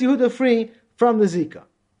what sets Yehuda free from the zika.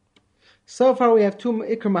 So far we have two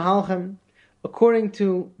Ikr Mahalchim. According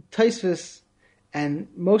to Taisvis and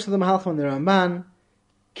most of the Mahalchim on the Ramban,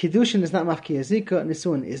 Kiddushin is not Mafkiya Zika,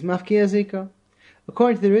 Nisuin is Mafkiya Zika.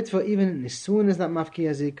 According to the Ritva, even Nisuin is not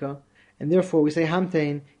Mafkiya Zika, and therefore we say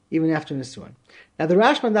Hamtein even after Nisuin. Now the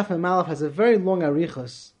Rashba and Daf Malaf has a very long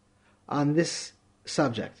arichos on this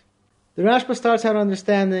subject. The Rashba starts out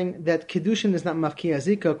understanding that Kiddushin is not Mafkiya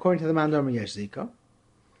Zika according to the Mandar Yesh Zika,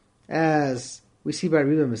 as we see by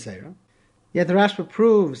Rida Meseira. Yet the Rashba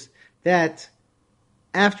proves that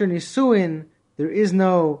after Nisuin there is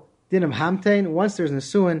no din of Hamtein. Once there's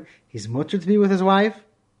Nisuin, he's mutter to be with his wife,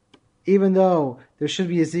 even though there should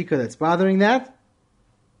be a Zika that's bothering that.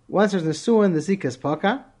 Once there's Nisuin, the Zika is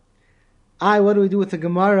Paka. What do we do with the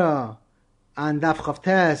Gemara on Daf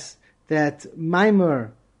Chavtes that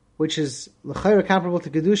Maimer, which is l'chayra comparable to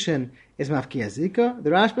Kedushin, is Mafkiya Zika? The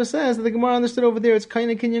Rashba says that the Gemara understood over there it's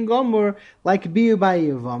Kaina Kinyan Gomer, like Biyu by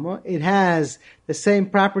Yevamo. It has the same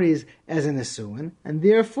properties as in Nisuin, and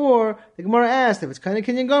therefore the Gemara asked if it's Kaina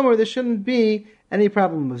Kinyan Gomer, there shouldn't be any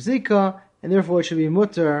problem of Zika, and therefore it should be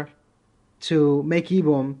mutter to make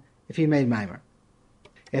Yibum if he made Maimer.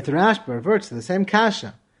 Yet the Rashba reverts to the same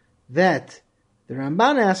kasha that the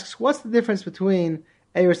Ramban asks, what's the difference between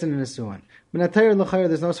Eirus and Nisuin? Minatayr l'chayr,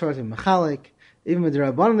 there's no svarat in Machalik. Even with the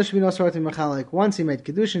Rabbanon, there should be no svarat in Machalik. Once he made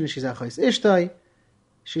Kiddushin, she's achos ishtai.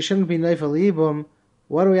 She shouldn't be neifel yibum.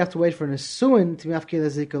 Why do we have to wait for Nisuin to be afkir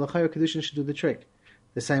zika? L'chayr Kiddushin should do the trick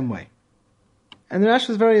the same way. And the Rash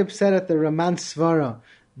was very upset at the Raman Svara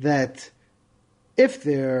that if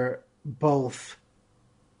they're both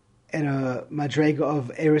in a madrega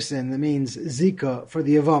of Erisin, that means Zika for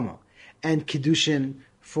the Yevama, and Kiddushin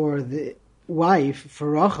for the wife, for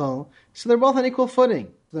Rachel, so they're both on equal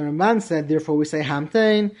footing. The Raman said, therefore we say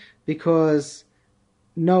Hamtein, because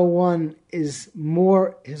no one is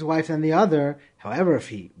more his wife than the other. However, if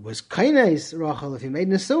he was Kainais Rachel, if he made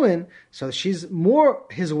Nisuin, so she's more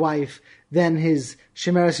his wife than his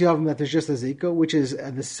Shemeres Yavim, that there's just a Zika, which is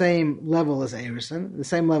at the same level as Erison, the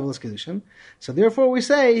same level as Kiddushin. So therefore we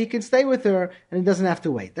say he can stay with her and he doesn't have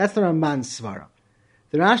to wait. That's the Raman's Svara.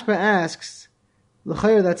 The Rashba asks,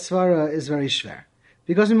 L'chayr, that Svara is very shver.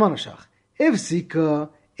 Because in Monoshach, if Zika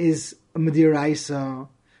is a Mediraisa,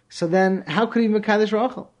 so then how could he be Mekadesh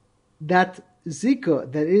Rachel? That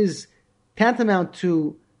Zika, that is tantamount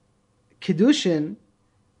to Kiddushin,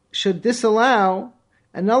 should disallow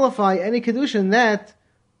and nullify any Kiddushin that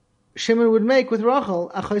Shimon would make with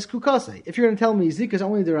Rachel, Achais Kukase. If you're going to tell me Zika is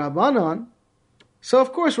only the Rabbanon, so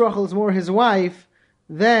of course Rachel is more his wife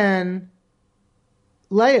than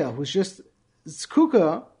Leah, who's just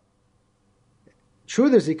Zkuka. True,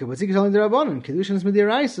 there's Zika, but Zika is only the Rabbanon. Kiddushin is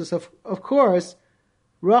Mediraisa, so of course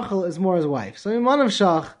Rachel is more his wife. So in Manav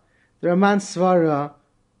Shach, the Raman Svara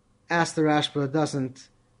asked the Rashba doesn't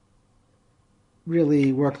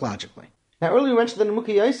really work logically. Now earlier we mentioned that in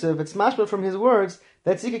Mukhi Yosef, it's mashma from his words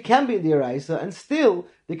that Zika can be the Eraisa, and still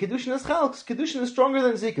the Kiddushin is Chal, because Kiddushin is stronger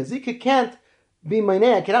than Zika. Zika can't be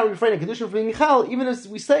Mainea, cannot refrain a Kiddushin from being Chal, even as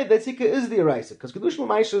we say that Zika is the Eraisa, because Kiddushin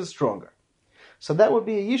L'maisha is stronger. So that would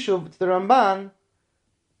be a Yishuv to the Ramban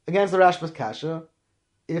against the Rashba's Kasha,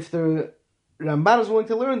 if the Ramban is willing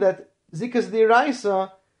to learn that Zika is the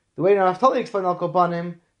Eraisa, The way Rav totally explained Al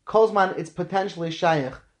Kopanim, Kolzman, it's potentially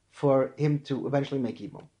shaykh for him to eventually make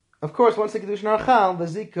Yibum. Of course, once the Kedushin are Chal, the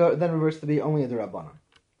Zika then reverts to be only a Durabanan.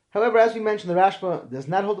 However, as we mentioned, the Rashba does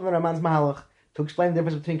not hold the Raman's Mahalach to explain the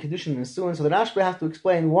difference between Kedushin and Nisuin, so the Rashba has to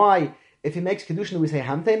explain why, if he makes Kedushin, we say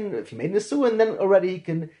Hamtein, if he made Nisuin, then already he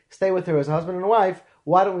can stay with her as a husband and wife.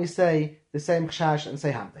 Why don't we say the same Chashash and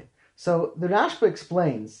say Hamtein? So the Rashba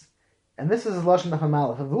explains, and this is Lashon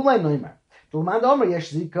Nachamalach, V'ulai Noimer, V'ulman Omer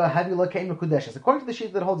Yesh Zika, have you located Mekudeshes. According to the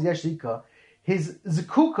sheet that holds Yesh Zika, his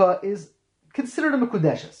Zikuka is considered a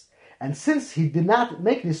Mekudeshes. And since he did not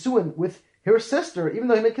make Nisuin with her sister, even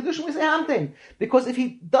though he made Kedushin, we say Hamtein. Because if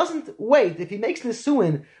he doesn't wait, if he makes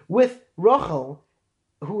Nisuin with Rachel,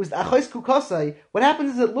 who is the Achos Kukasai, what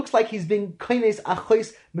happens is it looks like he's being Kaines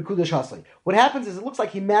Achos Mekudeshasai. What happens is it looks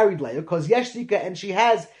like he married Leah, because Yesh Zika, and she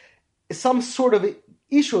has some sort of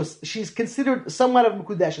issues. She's considered somewhat of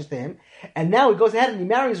Mekudeshes to him. And now he goes ahead and he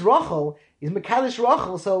marries Rachel, he's Mekadesh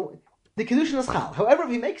Rachel, so the Kedushin is Chal. However, if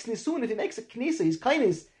he makes Nisuin, if he makes a Knisa, he's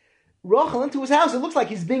Kaines Rachel into his house, it looks like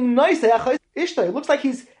he's being nice. It looks like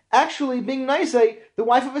he's actually being nice, the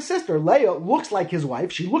wife of his sister. Leah looks like his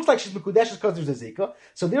wife. She looks like she's Mekudeshes because there's a Zika.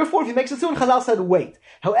 So therefore, if he makes a Nisuin, Chazal said wait.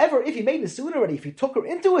 However, if he made Nisuin already, if he took her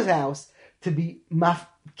into his house to be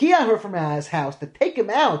mafkia her from his house, to take him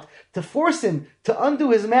out, to force him to undo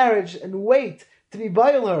his marriage and wait to be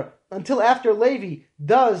bail her until after Levi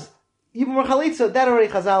does even more chalitza, that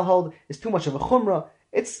already Chazal hold is too much of a chumrah.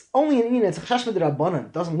 It's only an ina, it's a chashash midrabanan.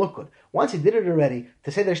 It doesn't look good. Once he did it already,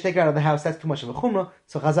 to say they should take her out of the house, that's too much of a chumrah,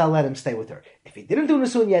 so Chazal let him stay with her. If he didn't do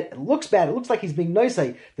Nisuin yet, it looks bad, it looks like he's being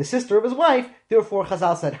noisei, the sister of his wife, therefore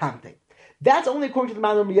Chazal said hamte. That's only according to the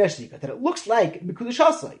Manar Miyeshika, that it looks like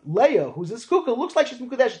Mekudeshasai. Leah, who's a Skuka, looks like she's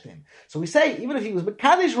Mekudesh to him. So we say, even if he was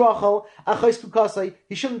Mekadesh Rachel, Achais Kukasai,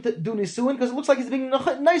 he shouldn't do Nisuin, because it looks like he's being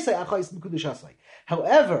Naisai, Achais Mekudeshasai.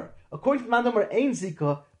 However, according to the Manar Ein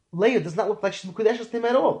Zika, Leah does not look like she's Mekudeshes to him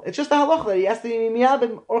at all. It's just a halach that he has to be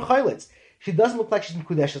Miyabim or Chaylitz. She doesn't look like she's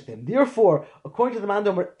Mekudeshes to him. Therefore, according to the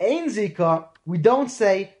Manar Ein Zika, we don't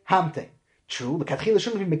say Hamte. True, the Katchila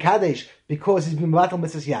shouldn't be Mekadesh because he's been Mavatal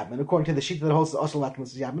Mitzvahs Yabin, according to the sheet that holds also Mavatal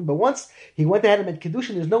Mitzvahs Yabin. But once he went ahead and made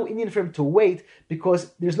Kedushin, there's no Indian for him to wait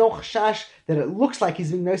because there's no Chashash that it looks like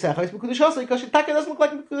he's being Noisei Achais Mekudeshasai, because Shetaka doesn't look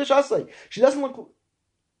like Mekudeshasai. She doesn't look,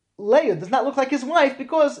 Leah does not look like his wife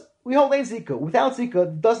because we hold Ein Zika. Without Zika,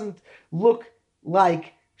 it doesn't look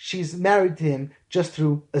like she's married to him just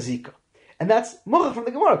through a Zika. And that's Muchach from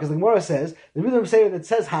the Gemara, because the Gemara says, the Rebbe Meseir that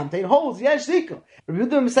says Hamtein holds Yesh Zika.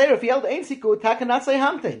 Rebbe Meseir, if he held Ein Zika, would not say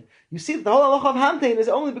Hamtein. You see that the whole halacha of Hamtein is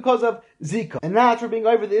only because of Zika, and not for being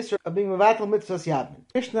over the Isra of being Mevatel Mitzvahs Yadmin.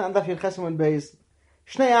 Mishnah and Daf Yud Chesem and Beis,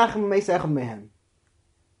 Shnei Achim Meis Echad Mehen.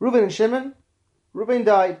 Reuven and Shimon, Reuven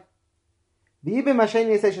died. V'yibim Hashem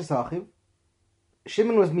Yisei Shesachiv.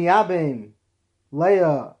 Shimon was Miyabim,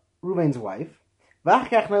 Leah, Reuven's wife.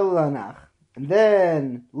 V'achkach Nelu Lanach. And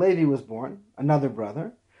then Levi was born, another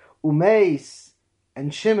brother. Umeis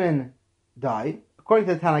and Shimon died. According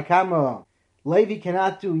to the Tanakama, Levi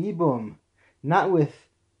cannot do Yibum, not with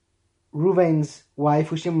Reuven's wife,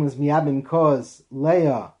 who Shimon was Miyabim, because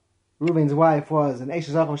Leah, Reuven's wife, was an Eish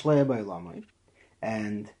Zacham Shleya Ba'ilomai.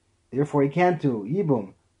 And therefore he can't do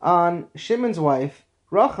Yibum on Shimon's wife,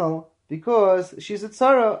 Rachel, because she's a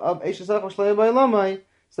tzara of Eish Zacham Shleya Ba'ilomai.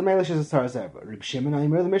 So maybe she's a tzara zerba. Reb Shimon, I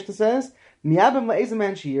remember the Mishnah says, Miyabim la'ezah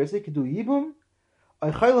man sheyirtze, could do Yibum,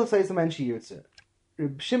 or chayla la'ezah man sheyirtze.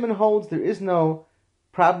 Reb Shimon holds there is no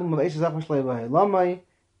problem of Eish Zacham Shleya Ba'ilomai.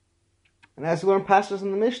 And as we learn pastors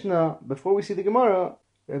in the Mishnah, before we see the Gemara,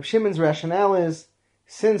 Reb Shimon's rationale is,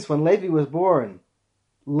 since when Levi was born,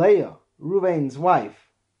 Leah, Reuven's wife,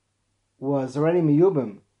 was already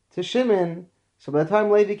miyubim to Shimon, so by the time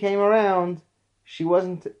Levi came around, she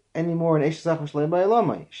wasn't anymore an Eish Zacham Shleya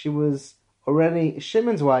Ba'ilomai. She was already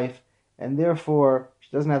Shimon's wife, and therefore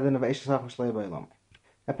she doesn't have the din of Eish Zacham Shleya Ba'ilomai.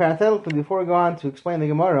 Now, parenthetically, before we go on to explain the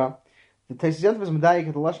Gemara, the Tosfos Yontif is medayik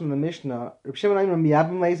at the lashon of the Mishnah. Reb Shimon Aimer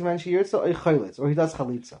miyabim leizah man sheyirtza or chaylitz, or he does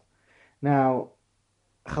chalitza. Now,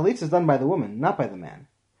 chalitza is done by the woman, not by the man.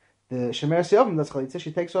 The Shemer Siyavim does chalitza;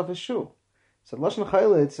 she takes off his shoe. So the lashon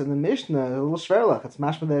chaylitz in the Mishnah is a little shverlach. It's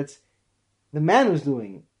mashma that it's the man who's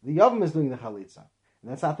doing, the Yavim is doing the chalitza,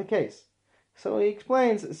 and that's not the case. So he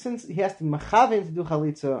explains, since he has to machavin to do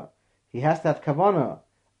chalitza, he has to have kavana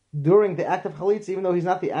during the act of chalitza, even though he's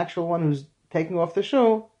not the actual one who's taking off the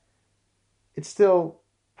shoe. It's still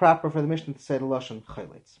proper for the Mishnah to say the lashon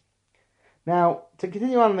chaylitz. Now, to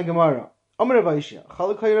continue on in the Gemara, Omer Rabbi Ishia,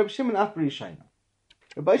 Chalukay Reb Shimon Af B'Rishayna.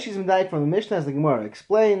 Rabbi Ishia's medayik from the Mishnah, as the Gemara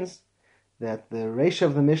explains, that the reisha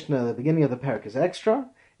of the Mishnah, the beginning of the parak, is extra.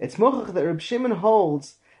 It's mochach that Reb Shimon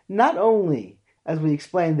holds not only as we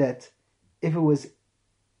explained, that if it was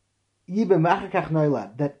Yibum Achakach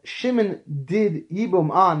Noilad, that Shimon did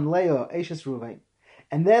Yibum on Leah, Eshes Ruvain,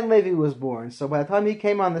 and then Levi was born. So by the time he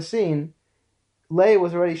came on the scene, Leah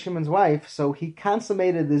was already Shimon's wife, so he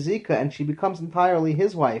consummated the Zika, and she becomes entirely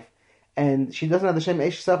his wife, and she doesn't have the Shem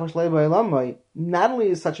Eshes Sachash Leah Ba'elamai. Not only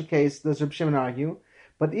is such a case, does Reb Shimon argue,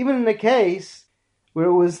 but even in a case where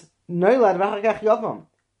it was Noilad V'achakach Yavam,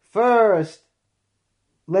 first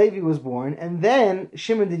Levi was born, and then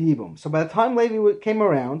Shimon did Yibum. So by the time Levi came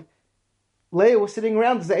around, Leah was sitting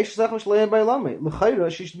around.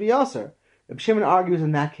 L'chayra, she should be Yasser. Reb Shimon argues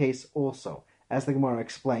in that case also, as the Gemara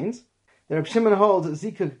explains. The Reb Shimon holds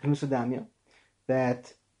Zika Knusadamya,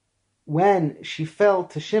 that when she fell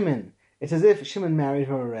to Shimon, it's as if Shimon married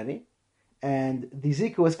her already, and the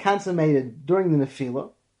Zika was consummated during the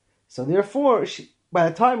Nefila. So therefore, by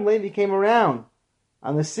the time Levi came around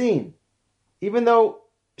on the scene, even though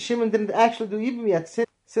Shimon didn't actually do Yibum yet,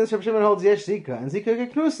 since Reb Shimon holds Yesh Zika and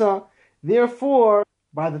Zika Keknusa, therefore,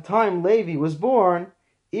 by the time Levi was born,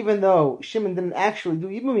 even though Shimon didn't actually do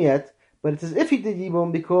Yibum yet, but it's as if he did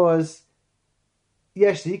Yibum because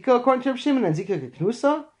Yesh Zika according to Reb Shimon and Zika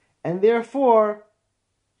Keknusa, and therefore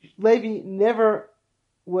Levi never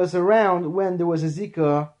was around when there was a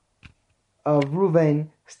Zika of Ruvain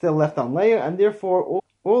still left on Leah, and therefore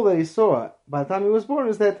all that he saw by the time he was born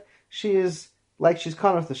is that she's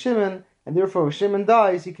Connor to Shimon, and therefore if Shimon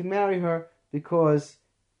dies, he can marry her because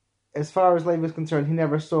as far as Levi is concerned, he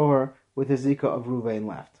never saw her with the Zika of Ruvain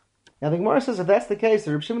left. Now the Gemara says if that's the case,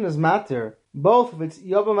 the Reb Shimon is matter, both if it's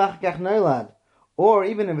Yavam Achakach Noilad, or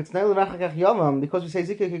even if it's Noilad Achakach Yavam, because we say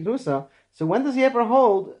Zika Kegnusa, so when does he ever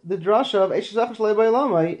hold the drasha of Eshes Zachash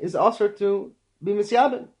Le'Ba'elamai is also to be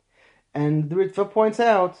Misyabin? And the Ritva points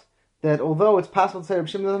out that although it's possible to say Reb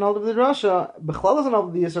Shimon doesn't hold of the drasha, Bechlal doesn't hold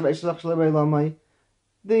of the Yisr of Eshes Zachash Le'Ba'elamai,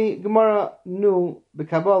 the Gemara knew,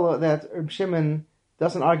 B'Kabbalah, that Reb Shimon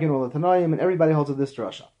doesn't argue in all the Tanoim, and everybody holds of this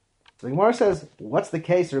drasha. So the Gemara says, what's the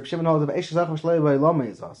case? Reb Shimon holds of Eshes Zachash Le'Ba'elamai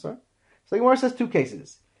is also. So the Gemara says two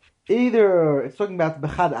cases. Either it's talking about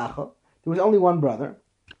Bechad Acha, there was only one brother.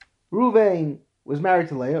 Ruvain was married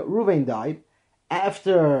to Leah. Ruvain died.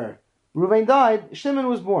 After Ruvain died, Shimon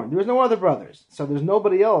was born. There was no other brothers. So there's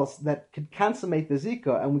nobody else that could consummate the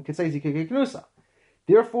Zika, and we could say Zika Keknusa.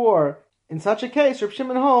 Therefore, in such a case, Reb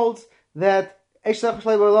Shimon holds that Eshes Zachash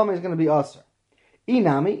Le'Ba'elamai is going to be Aser.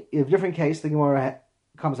 Inami, in a different case, the Gemara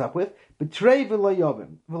comes up with, B'trei v'lo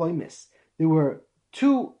yobim, v'lo mis. There were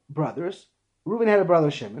two brothers. Reuven had a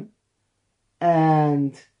brother, Shimon,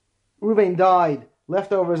 and Reuven died,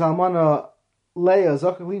 left over his almana Leah,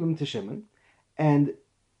 Zakak Libim to Shimon, and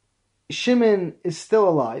Shimon is still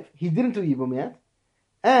alive. He didn't do Yibum yet,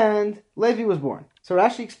 and Levi was born. So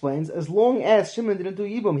Rashi explains, as long as Shimon didn't do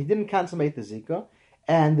Yibum, he didn't consummate the Zika,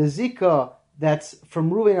 and the Zika that's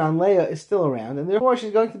from Reuven on Leah is still around, and therefore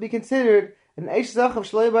she's going to be considered an Eish Zachav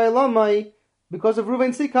Shlei Ba'elamai because of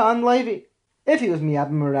Reuven's Zika on Levi. If he was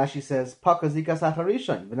Miyabim, Rashi says, Paka Zika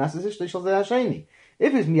Sacharishan, V'nasas Ishtay Shal Zeh Hasheni.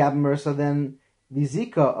 If he's Miyabim, so then the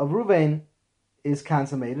Zika of Reuven is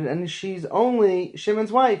consummated, and she's only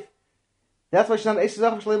Shimon's wife. That's why she's not Eish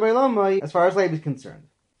Zachav Shlei Ba'elamai as far as Levi is concerned.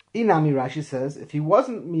 Inami, Rashi says, if he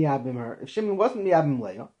wasn't Miyabim her, if Shimon wasn't Miyabim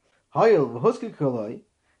Leah, Hayil V'huskik Koloi,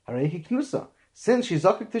 Harei Kiknusa. Since she's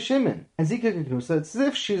Zakik to Shimon and Zika Kiknusa, it's as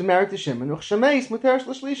if she's married to Shimon, Uchshameis Muter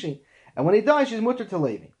Shlishi. And when he dies, she's mutter to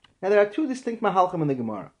Levi. Now there are two distinct mahalchim in the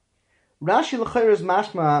Gemara. Rashi l'chayr is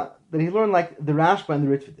mashma that he learned like the Rashba and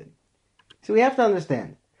the Ritva did. So we have to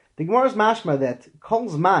understand. The Gemara is mashma that Kol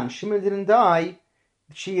Zman, Shimon didn't die,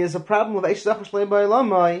 she is a problem of Eish Zachash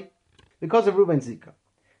Le'Ba'elamai because of Reuven Zika.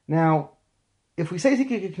 Now, if we say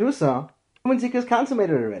Zika Kiknusa, Reuven Zika is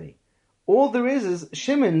consummated already. All there is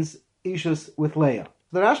Shimon's issues with Leah.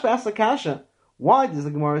 So the Rashba asks the kasha, why does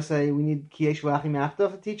the Gemara say we need Kiyesh V'achim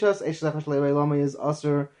Achtav to teach us Eish Zachash Le'Ba'elamai is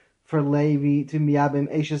Asur for Levi to Miyabim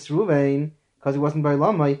Eshes Ruvain, because he wasn't by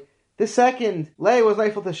Lamai. The second, Leah was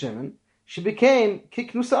Neifel to Shimon, she became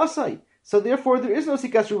Kiknusa Asai. So therefore there is no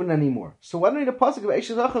Sikas Ruvain anymore. So why do we need a pasuk of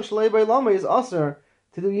Eshes Zachav Shlei by Lamai is Asur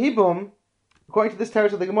to do Yibum, according to this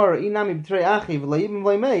teretz of the Gemara, Inami B'trei Achi V'layibim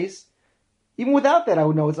V'laymeis. Even without that I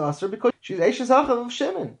would know it's Asur, because she's Eshes Zachav of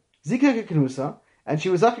Shimon. Zika Kiknusa, and she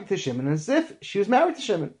was Zakik to Shimon, as if she was married to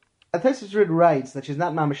Shimon. Atessus writes that she's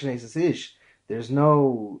not Mamash Nesis Ish. There's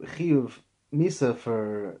no chiyuv misa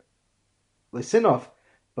for Lesinov,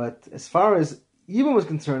 but as far as Yibum was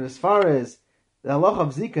concerned, as far as the halach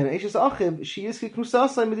of Zika and Eshes Achib, she is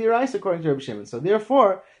kiknusasai midiraisa according to Rabbi Shimon. So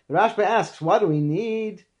therefore, the Rashba asks, why do we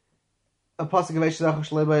need a pasuk of Eshes Achib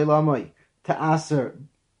Shlei Ba'elamai to aser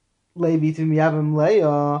Levi to Miyabim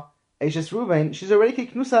Leah Eishes Ruvain, she's already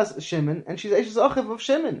Kiknusas Shimon, and she's Eishes Achiv of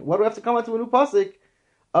Shimon. What do we have to come out to a new pasuk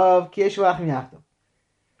of Ki Yeshu Achim Yachdav?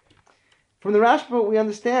 From the Rashba, we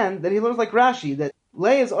understand that he learns like Rashi, that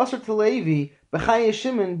Leah is Asr to Levi, B'chaya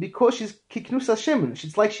Shimon, because she's Kiknusas Shimon.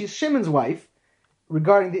 It's like she's Shimon's wife,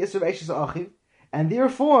 regarding the Isser of Eishes Achiv, and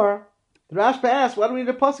therefore, the Rashba asks, why do we need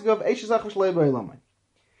a pasuk of Eishes Achiv Shlei B'Olamai?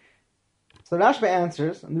 So the Rashba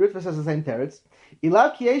answers, and the Ritva says the same teretz,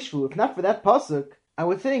 Ilav Ki Yeshu, if not for that pasuk, I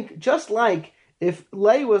would think, just like if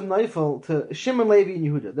Leah was neifel to Shimon, Levi, and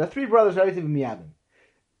Yehuda, there are three brothers ready to be miyabim.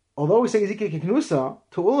 Although we say Zika Kiknusa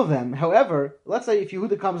to all of them, however, let's say if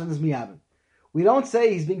Yehuda comes in as miyabim, we don't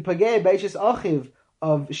say he's being pagei b'eishes achiv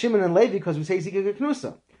of Shimon and Levi because we say Zika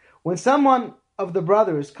Kiknusa. When someone of the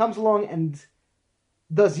brothers comes along and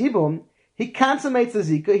does yibum, he consummates the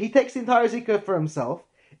Zika, he takes the entire Zika for himself,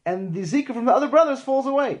 and the Zika from the other brothers falls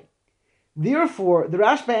away. Therefore, the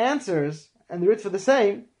Rashba answers, and the Ritva the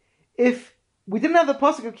same, if we didn't have the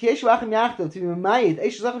pasuk of Ki Yeshu Achim Yachdav to be Mamayit,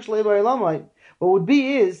 Eishes Achiv Shlei B'Olamai, what would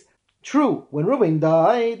be is, true, when Reuben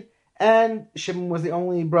died, and Shimon was the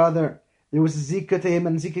only brother, there was a Zika to him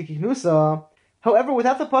and Zika Kiknusa. However,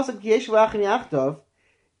 without the pasuk of Ki Yeshu Achim Yachdav,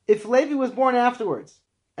 if Levi was born afterwards,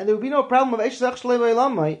 and there would be no problem of Eishes Achiv Shlei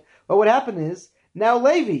B'Olamai, what would happen is, now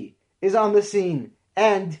Levi is on the scene,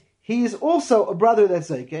 and he is also a brother that's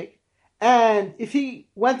Zikek, and if he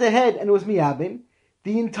went ahead and was miyabim,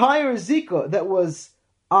 the entire zika that was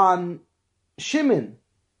on Shimon,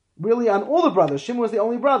 really on all the brothers, Shimon was the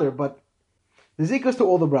only brother, but the zika is to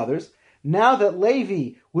all the brothers. Now that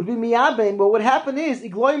Levi would be miyabim, what would happen is,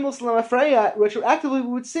 retroactively we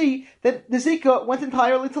would see that the zika went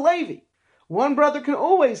entirely to Levi. One brother can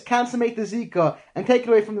always consummate the zika and take it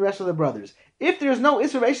away from the rest of the brothers. If there's no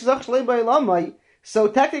Isra Eishes Achiv Shlei B'Olamai, so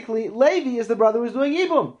technically Levi is the brother who's doing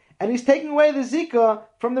yibum, and he's taking away the zika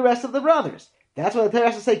from the rest of the brothers. That's why the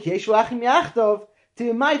Torah has to say, Ki Yeshu Achim Yachdav, to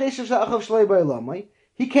Yemai Eishes Achiv Shlei B'Olamai.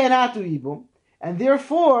 He cannot do yibum, and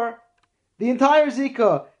therefore, the entire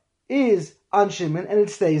zika is on Shimon, and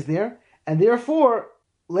it stays there, and therefore,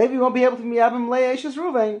 Levi won't be able to miyabim Leah Eishes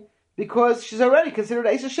Ruvain, because she's already considered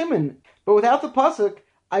Eishes Shimon. But without the pasuk,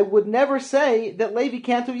 I would never say that Levi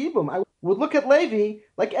can't do yibum. I would look at Levi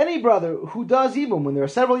like any brother who does yibum when there are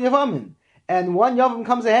several Yevamim, and one Yavam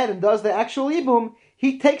comes ahead and does the actual yibum,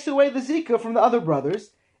 he takes away the zika from the other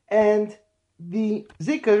brothers, and the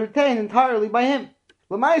zika is retained entirely by him.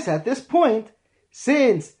 L'maisa, at this point,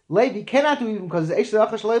 since Levi cannot do yibum because it's Eishes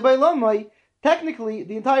Achiv Shlei B'Olamai, technically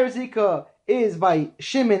the entire zika is by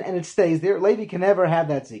Shimon and it stays there. Levi can never have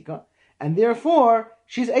that zika, and therefore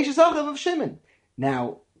she's Eishes Achiv of Shimon.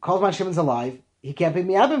 Now, Kolzman Shimon's alive, he can't be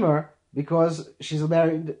miyabim her because she's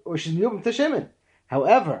married or she's miyabim to Shimon.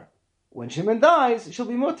 However, when Shimon dies, she'll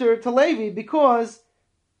be mutter to Levi because,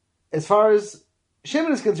 as far as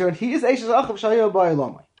Shimon is concerned, he is Eishes Achiv Shlei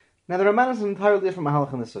B'Olamai. Now, the Ramban is an entirely different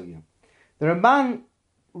mahalach in the sugya. The Ramban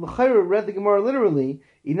l'chayr read the Gemara literally,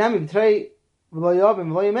 Inami b'trei v'lo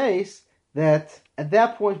yavim v'lo yameis, that at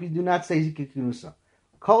that point we do not say Zika Kiknusa.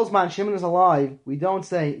 Kolzman Shimon is alive, we don't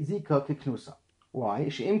say Zika Kiknusa. Why?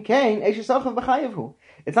 She'im kain Eishes Achiv b'chayavhu.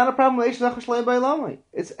 It's not a problem with Eishes Achiv Shlei B'Olamai.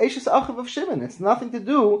 It's Eishes Achiv of Shimon. It's nothing to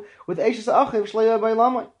do with Eishes Achiv Shlei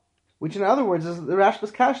B'Olamai. Which, in other words, is the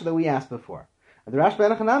Rashba's kasha that we asked before. And the Rashba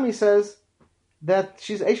Enochanami says that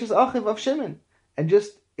she's Eishes Achiv of Shimon, and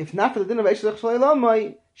just if not for the din of Eishes Achiv Shlei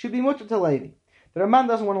B'Olamai, she'd be mutter to Levi. The Ramban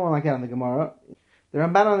doesn't want to learn like that in the Gemara. The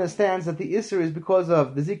Ramban understands that the Isser is because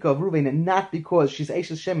of the Zika of Ruvain and not because she's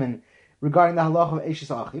Eishes Shimon regarding the halach of Eishes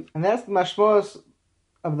Achiv. And that's the mashmos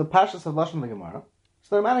of the Pashas of Lashon the Gemara.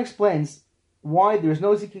 So the Ramban explains why there is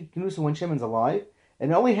no Zika Kiknusa when Shimon's alive,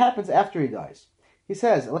 and it only happens after he dies. He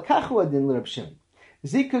says, L'kachu adin l'Reb Shimon.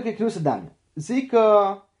 Zika Kiknusa danya.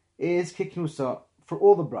 Zika is Kiknusa for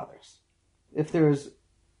all the brothers. If there's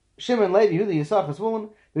Shimon, Levi, Yehuda, Yisachar,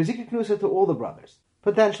 Zvulun, there's Zika Kiknusa to all the brothers.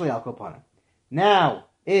 Potentially Al Kopanim. Now,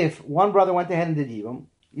 if one brother went ahead and did Yibum,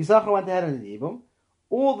 Yisachar went ahead and did Yibum,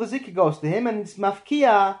 all the Zika goes to him, and it's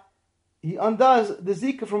Mafkia, he undoes the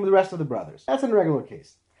Zika from the rest of the brothers. That's in a regular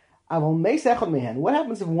case. What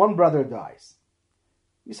happens if one brother dies?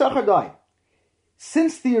 Yisachar died.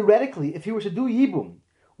 Since theoretically, if he were to do Yibum,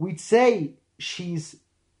 we'd say she's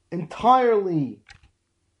entirely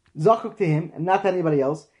Zakuk to him and not to anybody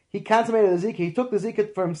else. He consummated the Zika, he took the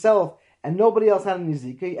Zika for himself and nobody else had any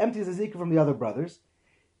Zika. He empties the Zika from the other brothers.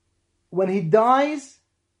 When he dies,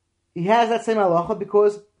 he has that same halacha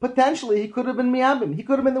because potentially he could have been miyabim. He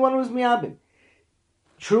could have been the one who was miyabim.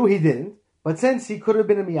 True, he didn't. But since he could have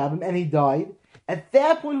been a miyabim and he died, at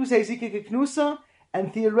that point we say Zika Kiknusa,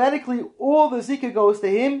 and theoretically all the Zika goes to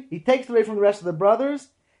him. He takes it away from the rest of the brothers,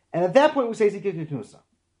 and at that point we say Zika Kiknusa.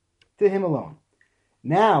 to him alone.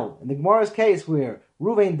 Now, in the Gemara's case where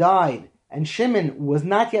Ruvain died and Shimon was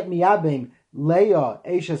not yet miyabim Leah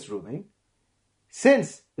Eishes Ruvain,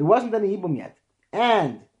 since there wasn't any Ibum yet,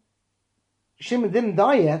 and Shimon didn't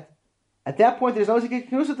die yet, at that point there's no Zikah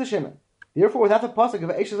Knusa to Shimon. Therefore, without the pasuk of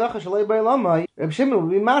Eishes Zacha Shalei Ba'elamai, Reb Shimon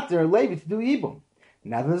would be matter Levi to do Ibum.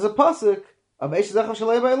 Now there's a pasuk of Eishes Zacha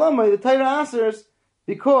Shalei Ba'elamai, the Torah answers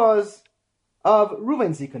because of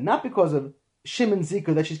Ruvain Zika, not because of Shimon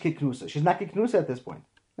Zika that she's Kiknusa. She's not Kiknusa at this point.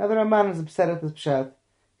 Now the Ramban is upset at this pshat.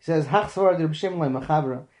 He says, Hachsvar de Reb Shimon like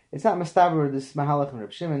Machabra. It's not Mastaber, this Mahalach and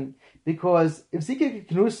Reb Shimon, because if Zika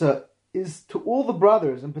Kiknusa is to all the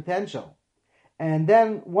brothers in potential, and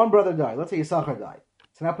then one brother died, let's say Yisachar died.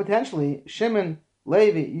 So now potentially, Shimon,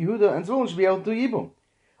 Levi, Yehuda, and Zvulun should be able to do Yibum.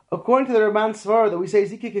 According to the Ramban Svar that we say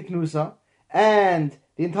Zika Kiknusa, and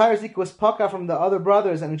the entire Zika was paka from the other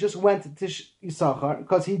brothers, and it just went to Yisachar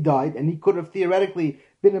because he died, and he could have theoretically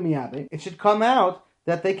been a miyabe. It should come out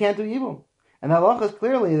that they can't do yibum, and the halacha is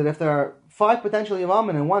clearly that if there are 5 potential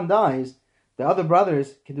yavamin and 1 dies, the other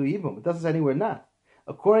brothers can do yibum. It doesn't say anywhere not.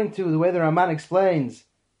 According to the way the Ramban explains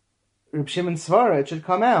Reb Shimon Svara, it should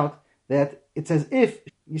come out that it's as if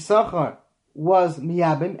Yisachar was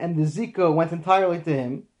miyabim and the zika went entirely to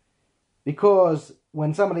him, because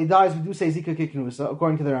when somebody dies, we do say Zika Kiknusa,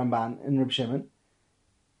 according to the Ramban and Reb Shimon.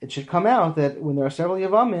 It should come out that when there are several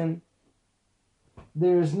Yavamin,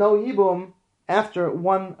 there's no Yibum after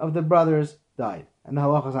one of the brothers died. And the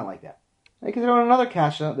halacha is not like that. I can throw in another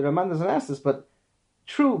kasha, the Ramban doesn't ask this, but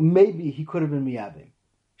true, maybe he could have been Miyabim.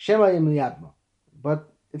 Shema Miyabma. But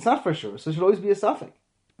it's not for sure, so it should always be a suffix.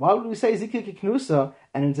 Why would we say Zika Kiknusa,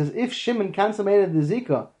 and it's as if Shimon consummated the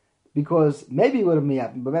Zika, because maybe he would have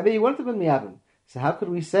Miyabim, but maybe he wouldn't have been Miyabim. So how could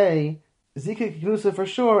we say Zika Kiknusa for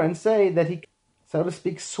sure and say that he, so to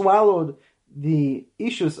speak, swallowed the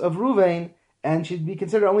issues of Ruvain and should be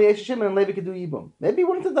considered only Eish Shimon and Levi could do Yibum? Maybe he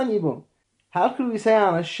wouldn't have done Yibum. How could we say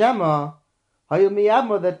on a Shema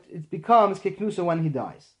Hayom that it becomes Kiknusa when he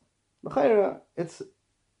dies? It's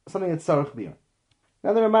something that's Sarach Bir.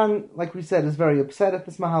 Now the Ramban, like we said, is very upset at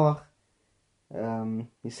this Mahalach.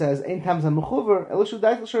 He says, Ein Tam Zan Mechuver, Elishu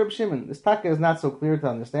Dait L'Shor Reb Shimon. This taka is not so clear to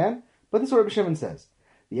understand. But this is what Rabbi Shimon says.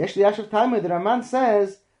 The Yesh Li'ashav Taimah, the Raman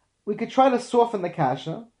says, we could try to soften the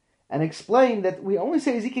kasha and explain that we only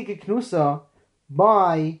say Zika Kiknusa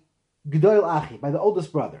by G'dol Achi, by the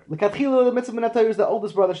oldest brother. L'katchila, the mitzvah minatayr is the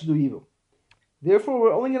oldest brother should do Yivu. Therefore,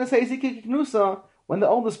 we're only going to say Zika Kiknusa when the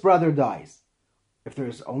oldest brother dies. If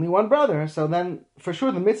there's only one brother, so then for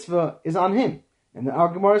sure the mitzvah is on him. In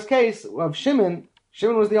our Gemara's case of Shimon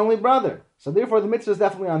was the only brother. So therefore the mitzvah is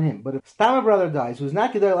definitely on him. But if Stama brother dies, who's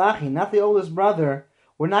not Gedol Achi, not the oldest brother,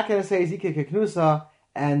 we're not going to say Zika Keknusa,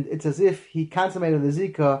 and it's as if he consummated the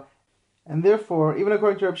Zika. And therefore, even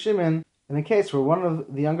according to Reb Shimon, in a case where one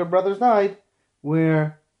of the younger brothers died,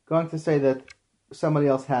 we're going to say that somebody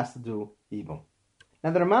else has to do Ibum. Now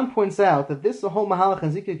the Raman points out that this whole Mahalach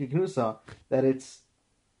and Zika Keknusa, that it's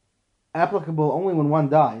applicable only when one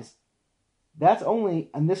dies, that's only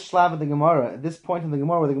on this shlav of the Gemara, at this point in the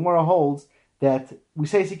Gemara, where the Gemara holds that we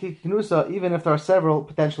say Zika Keknusa even if there are several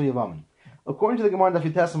potentially Yavamin. According to the Gemara Daf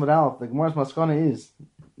Yutes Amud Aleph, the Gemara's maskana is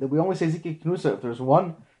that we only say Zika Keknusa if there's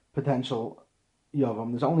one potential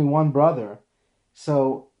Yavam, there's only one brother,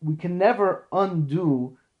 so we can never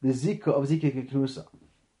undo the Zika of Zika Keknusa.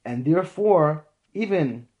 And therefore,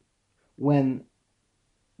 even when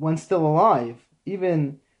one's still alive,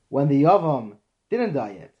 even when the Yavam didn't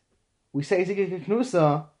die yet, we say Zika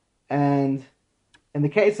Keknusa, and in the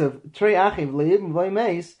case of Trei Achiv, Le'im,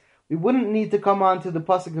 Le'meis, we wouldn't need to come on to the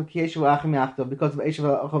pasuk of Kieshu Achim Yachtav because of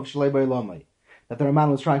Eshav Achav Shalei B'Elamai that the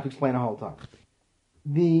Raman was trying to explain the whole time.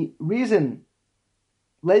 The reason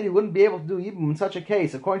Levi wouldn't be able to do Yibum in such a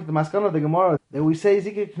case, according to the Maskana of the Gemara, that we say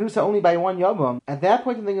Zika Keknusa only by one Yavam, at that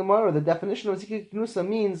point in the Gemara, the definition of Zika Keknusa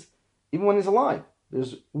means even when he's alive.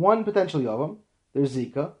 There's one potential Yavam, there's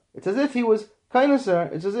Zika. It's as if he was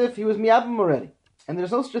Kainuser, it's as if he was Miyabim already. And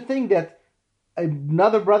there's no such a thing that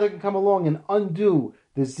another brother can come along and undo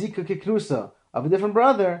the Zika Keknusa of a different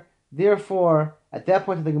brother. Therefore, at that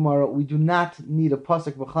point in the Gemara, we do not need a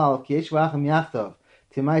pasuk b'chal of Kiyesh v'achim yachtav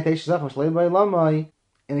Timai Teish Zachar Shlei B'Elamai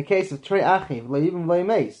in the case of Trei Achiv Le'ivim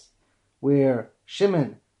Le'meis, where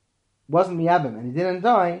Shimon wasn't Miyabim and he didn't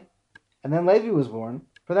die, and then Levi was born.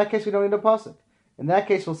 For that case, we don't need a pasuk. In that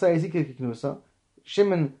case, we'll say Zika Keknusa.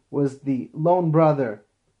 Shimon was the lone brother.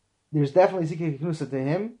 There's definitely Zika Keknusa to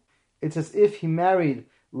him. It's as if he married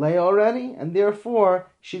Leah already, and therefore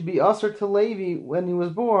should be usher to Levi when he was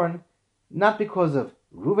born, not because of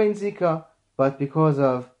Ruvain Zika, but because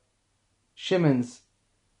of Shimon's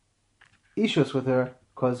issues with her,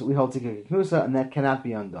 because we hold Zika Keknusa, and that cannot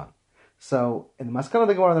be undone. So in the Maskana of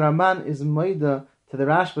the Gemara, the Ramban is moida to the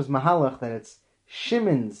Rashba's Mahalach that it's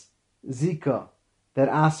Shimon's Zika that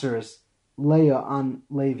asers Leah on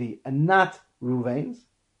Levi and not Ruvain's.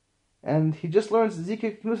 And he just learns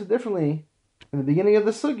Zika Knusa differently in the beginning of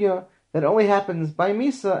the Sugya that only happens by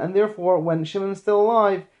Misa, and therefore when Shimon is still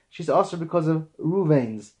alive, she's also because of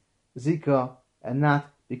Ruvain's Zika and not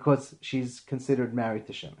because she's considered married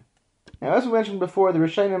to Shimon. Now, as we mentioned before, the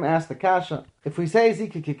Rishonim asked the Kasha, if we say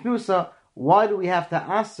Zika Kiknusa, why do we have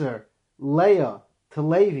to aser Leah to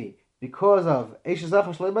Levi? Because of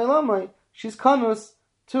Eishazachash Leibailamai, she's Kanus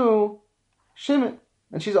to Shimon,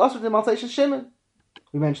 and she's also to Maltesha Shimon.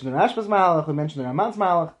 We mentioned the Rashba's Mahalach, we mentioned the Raman's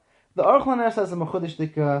Mahalach. The Aruch LaNer says a Mechudesh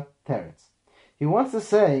Dika Teretz. He wants to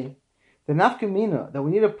say the Nafkamina that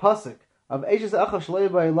we need a pasuk of Eishazachash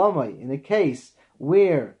Leibailamai in a case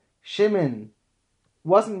where Shimon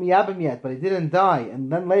wasn't Miyabim yet, but he didn't die,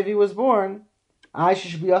 and then Levi was born. Aisha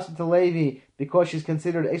should be asked to Levi because she's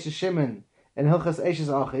considered Eisha Shimon and Hilchas Eisha's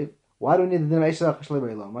Achiv. Why do we need the din of Eisha Achash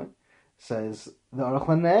Leibailamai? Says the Aruch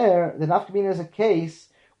LaNer, the Nafkamina is a case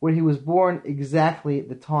where he was born exactly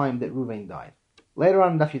the time that Ruvain died. Later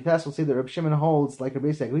on in Daf Yutes, we'll see that Reb Shimon holds like Rabbi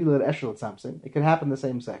Seglila at Eshel Tzamsim. It could happen the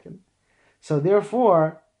same second. So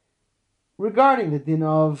therefore, regarding the din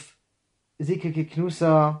of Zika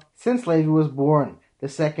Kiknusa, since Levi was born, the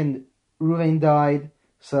second Ruvain died,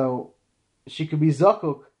 so she could be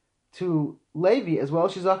Zakuk to Levi as well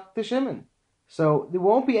as she's Zakuk to Shimon. So there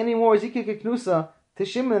won't be any more Zika Kiknusa to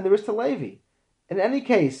Shimon than there is to Levi. In any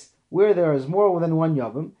case, where there is more than one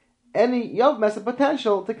Yavam, any Yavam has the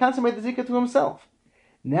potential to consummate the Zika to himself.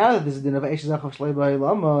 Now that this is the din of Eisha Zachav Shleibai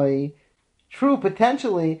Lamai, true,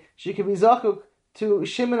 potentially, she could be Zakuk to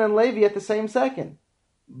Shimon and Levi at the same second.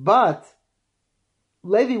 But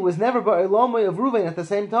Levi was never Ba'ilamai of Ruvain at the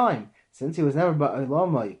same time. Since he was never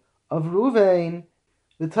Ba'ilamai of Ruvain,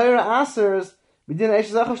 the Torah asers within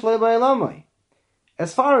Eisha Zachav Shleibai Lamai.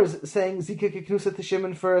 As far as saying Zika Kiknusa to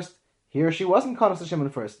Shimon first, here she wasn't Kanos to Shimon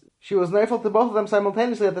first. She was neifel to both of them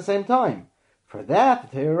simultaneously at the same time. For that,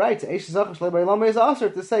 the Torah writes, Eisha Zachav Shleibai Lamai is aser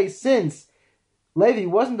to say, since Levi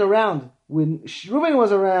wasn't around when Ruvain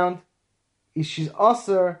was around, she's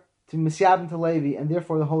aser to Misyabim to Levi, and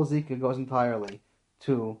therefore the whole Zika goes entirely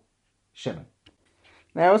to Shimon.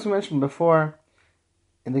 Now, as we mentioned before,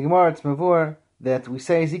 in the Gemara it's Mavur that we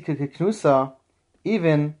say Zika Kiknusa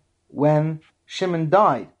even when Shimon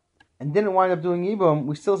died and didn't wind up doing Yibum,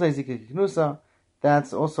 we still say Zika Kiknusa.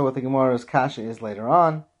 That's also what the Gemara's Kasha is later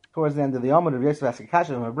on. Towards the end of the Yomad, Rav Yosef asks a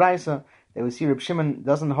Kasha from a Braisa that we see Reb Shimon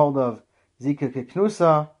doesn't hold of Zika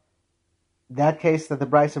Kiknusa. That case that the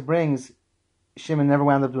Braisa brings, Shimon never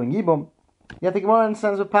wound up doing Yibum. Yet the Gemara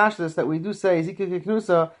understands with Pashtus that we do say Zika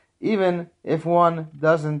Kiknusa even if one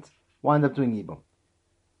doesn't wind up doing Yibum.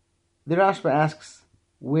 The Rashba asks,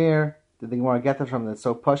 where did the Gemara get that from that's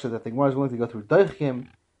so Pasha that the Gemara is willing to go through Doichim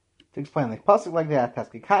to explain like pasuk like that,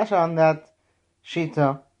 Taski Kasha on that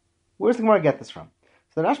Shita? Where's the Gemara get this from?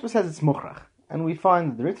 So the Rashba says it's Mukhrach, and we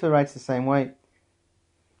find that the Ritva writes the same way.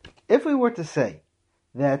 If we were to say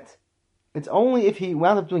that it's only if he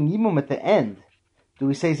wound up doing Yibum at the end do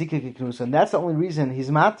we say Zika Kiknusa, and that's the only reason he's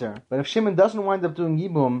matter. But if Shimon doesn't wind up doing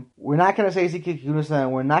Yibum, we're not going to say Zika Kiknusa,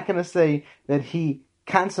 and we're not going to say that he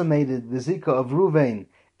consummated the Zika of Ruvain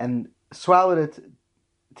and swallowed it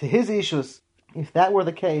to his issues. If that were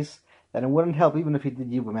the case, then it wouldn't help even if he did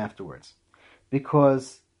Yibum afterwards.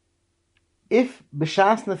 Because if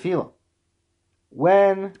B'shas Nefila,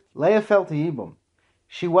 when Leah fell to Yibum,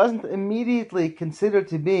 she wasn't immediately considered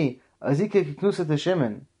to be a Zika Kiknusa to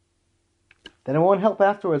Shimon, then it won't help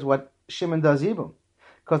afterwards what Shimon does Yibum.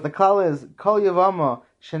 Because the call is, Kol Yevamos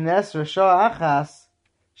Shenes Rasha Achas,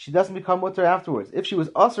 she doesn't become mutter afterwards. If she was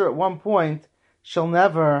usher at one point, she'll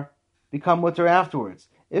never become mutter afterwards.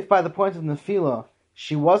 If by the point of Nefila,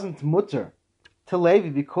 she wasn't mutter to Levi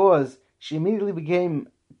because she immediately became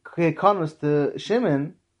Kekonus to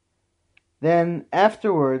Shimon, then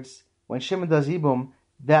afterwards, when Shimon does Yibum,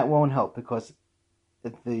 that won't help, because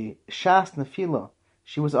at the Shas Nefila,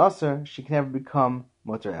 she was usher, she can never become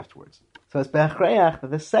mutter afterwards. So it's Be'achreach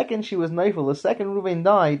that the second she was Neifel, the second Ruvain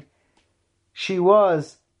died, she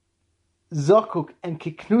was Zakuk and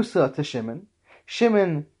Kiknusa to Shimon.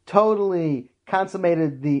 Shimon totally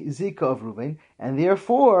consummated the Zika of Ruvain, and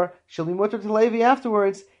therefore she'll be mutter to Levi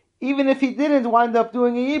afterwards, even if he didn't wind up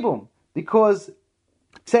doing a Yibum, because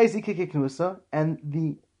say Zika Kiknusa, and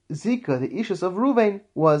the Zika, the Ishus of Ruvain,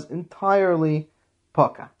 was entirely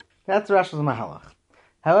Paka. That's Rasha's Mahalach.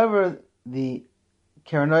 However, the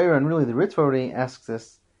Karanoyer and really the Ritvori asks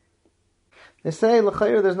this. They say,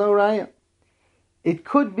 L'chayr, there's no raya. It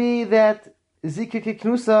could be that Zika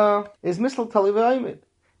Kiknusa is Misl Talivayimid.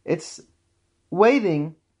 It's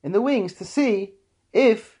waiting in the wings to see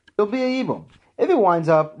if there'll be a Yibum. If it winds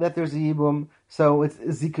up that there's a Yibum, so it's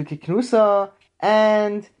Zika Kiknusa,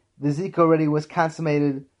 and the Zika already was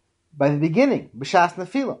consummated by the beginning, B'shas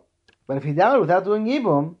Nefila. But if he doubted without doing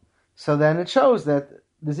Yibum, so then it shows that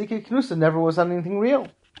the Zika Kiknusa never was on anything real.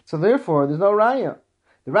 So therefore, there's no Raya.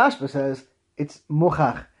 The Rashba says it's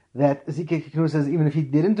Muchach, that Zika Kiknusa says even if he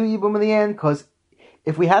didn't do Yibum in the end, because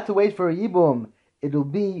if we had to wait for a Yibum, it'll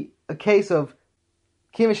be a case of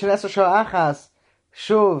Kim Sheneser Sha'achas,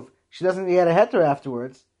 Shuv, she doesn't get a heter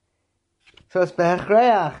afterwards. So it's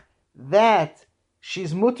Behechreach that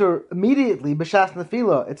she's mutter immediately, B'shas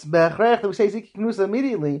Nefila. It's Behechreach that we say Zika Kiknusa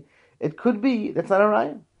immediately. It could be, that's not a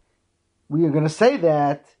Raya. We are going to say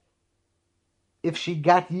that if she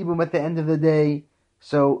got Yibum at the end of the day,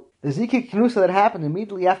 so the Zika Kiknusa that happened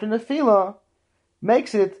immediately after Nefila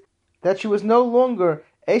makes it that she was no longer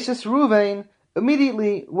Eshes Ruvain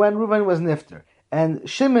immediately when Ruvain was Nifter. And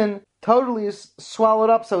Shimon totally is swallowed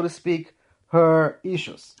up, so to speak, her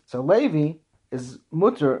Ishus. So Levi is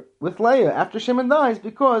mutter with Leah after Shimon dies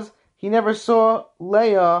because he never saw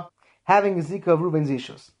Leah having a Zika of Ruvain's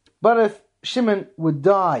Ishus. But if Shimon would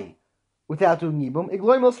die without doing Yibum,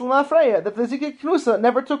 Igloy Milsal Mafreya, that the Zika Knusa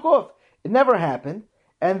never took off. It never happened,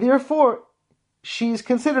 and therefore she's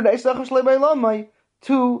considered Eisach Shleibai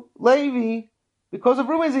to Levi because of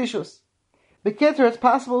Ruvain's Ishus. The Keter, it's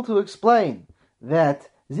possible to explain that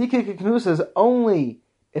Zika Kiknusa is only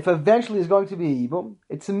if eventually there's going to be a Yibum.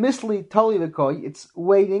 It's a misli toli v'koi. It's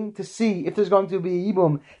waiting to see if there's going to be a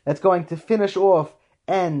Yibum that's going to finish off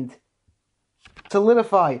and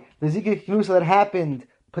solidify the Zika Kiknusa that happened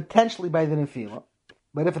potentially by the Nefila.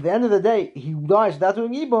 But if at the end of the day he dies without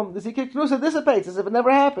doing Yibum, the Zika Kiknusa dissipates as if it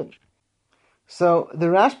never happened. So the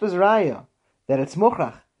Rashba's Raya, that it's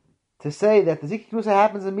Muchrach, to say that the Zika Kiknusa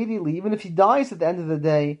happens immediately, even if he dies at the end of the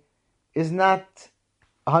day, is not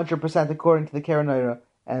 100% according to the Keranayra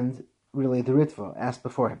and really the Ritva asked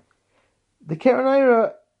before him. The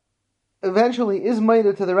Keranayra eventually is made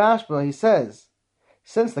to the Rashba. He says,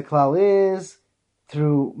 since the klal is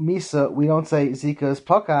through Misa, we don't say Zika is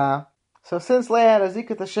Paka. So since Leah had a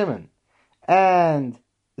Zika to Shimon and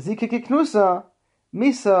Zika Kiknusa,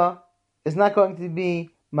 Misa is not going to be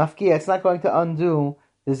Mafkia. It's not going to undo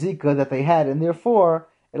the Zika that they had, and therefore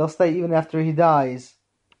it'll stay even after he dies,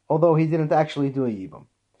 although he didn't actually do a Yibum.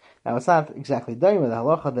 Now, it's not exactly done with the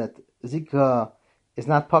halacha that Zika is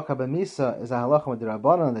not Paka b'Misa, is a halacha with the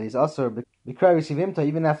Rabbanon, that he's also B'krei Yisivimta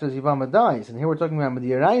even after Zivama dies. And here we're talking about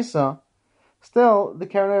Mediyah Raisa. Still, the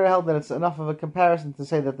Keranayra held that it's enough of a comparison to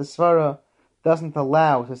say that the Svara doesn't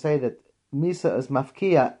allow to say that Misa is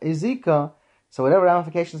Mafkia, is Zika, so whatever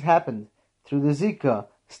ramifications happened through the Zika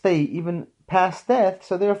stay even past death,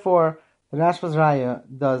 so therefore the Rashba's Raya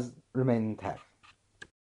does remain intact.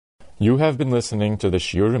 You have been listening to the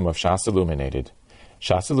Shiurim of Shas Illuminated.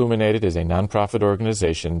 Shas Illuminated is a non-profit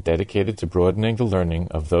organization dedicated to broadening the learning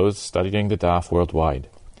of those studying the Daf worldwide.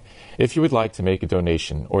 If you would like to make a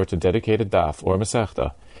donation or to dedicate a Daf or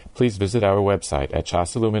Masechta, please visit our website at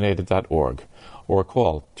shasilluminated.org or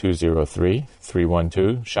call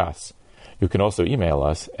 203-312-SHAS. You can also email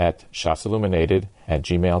us at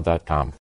shasilluminated@gmail.com.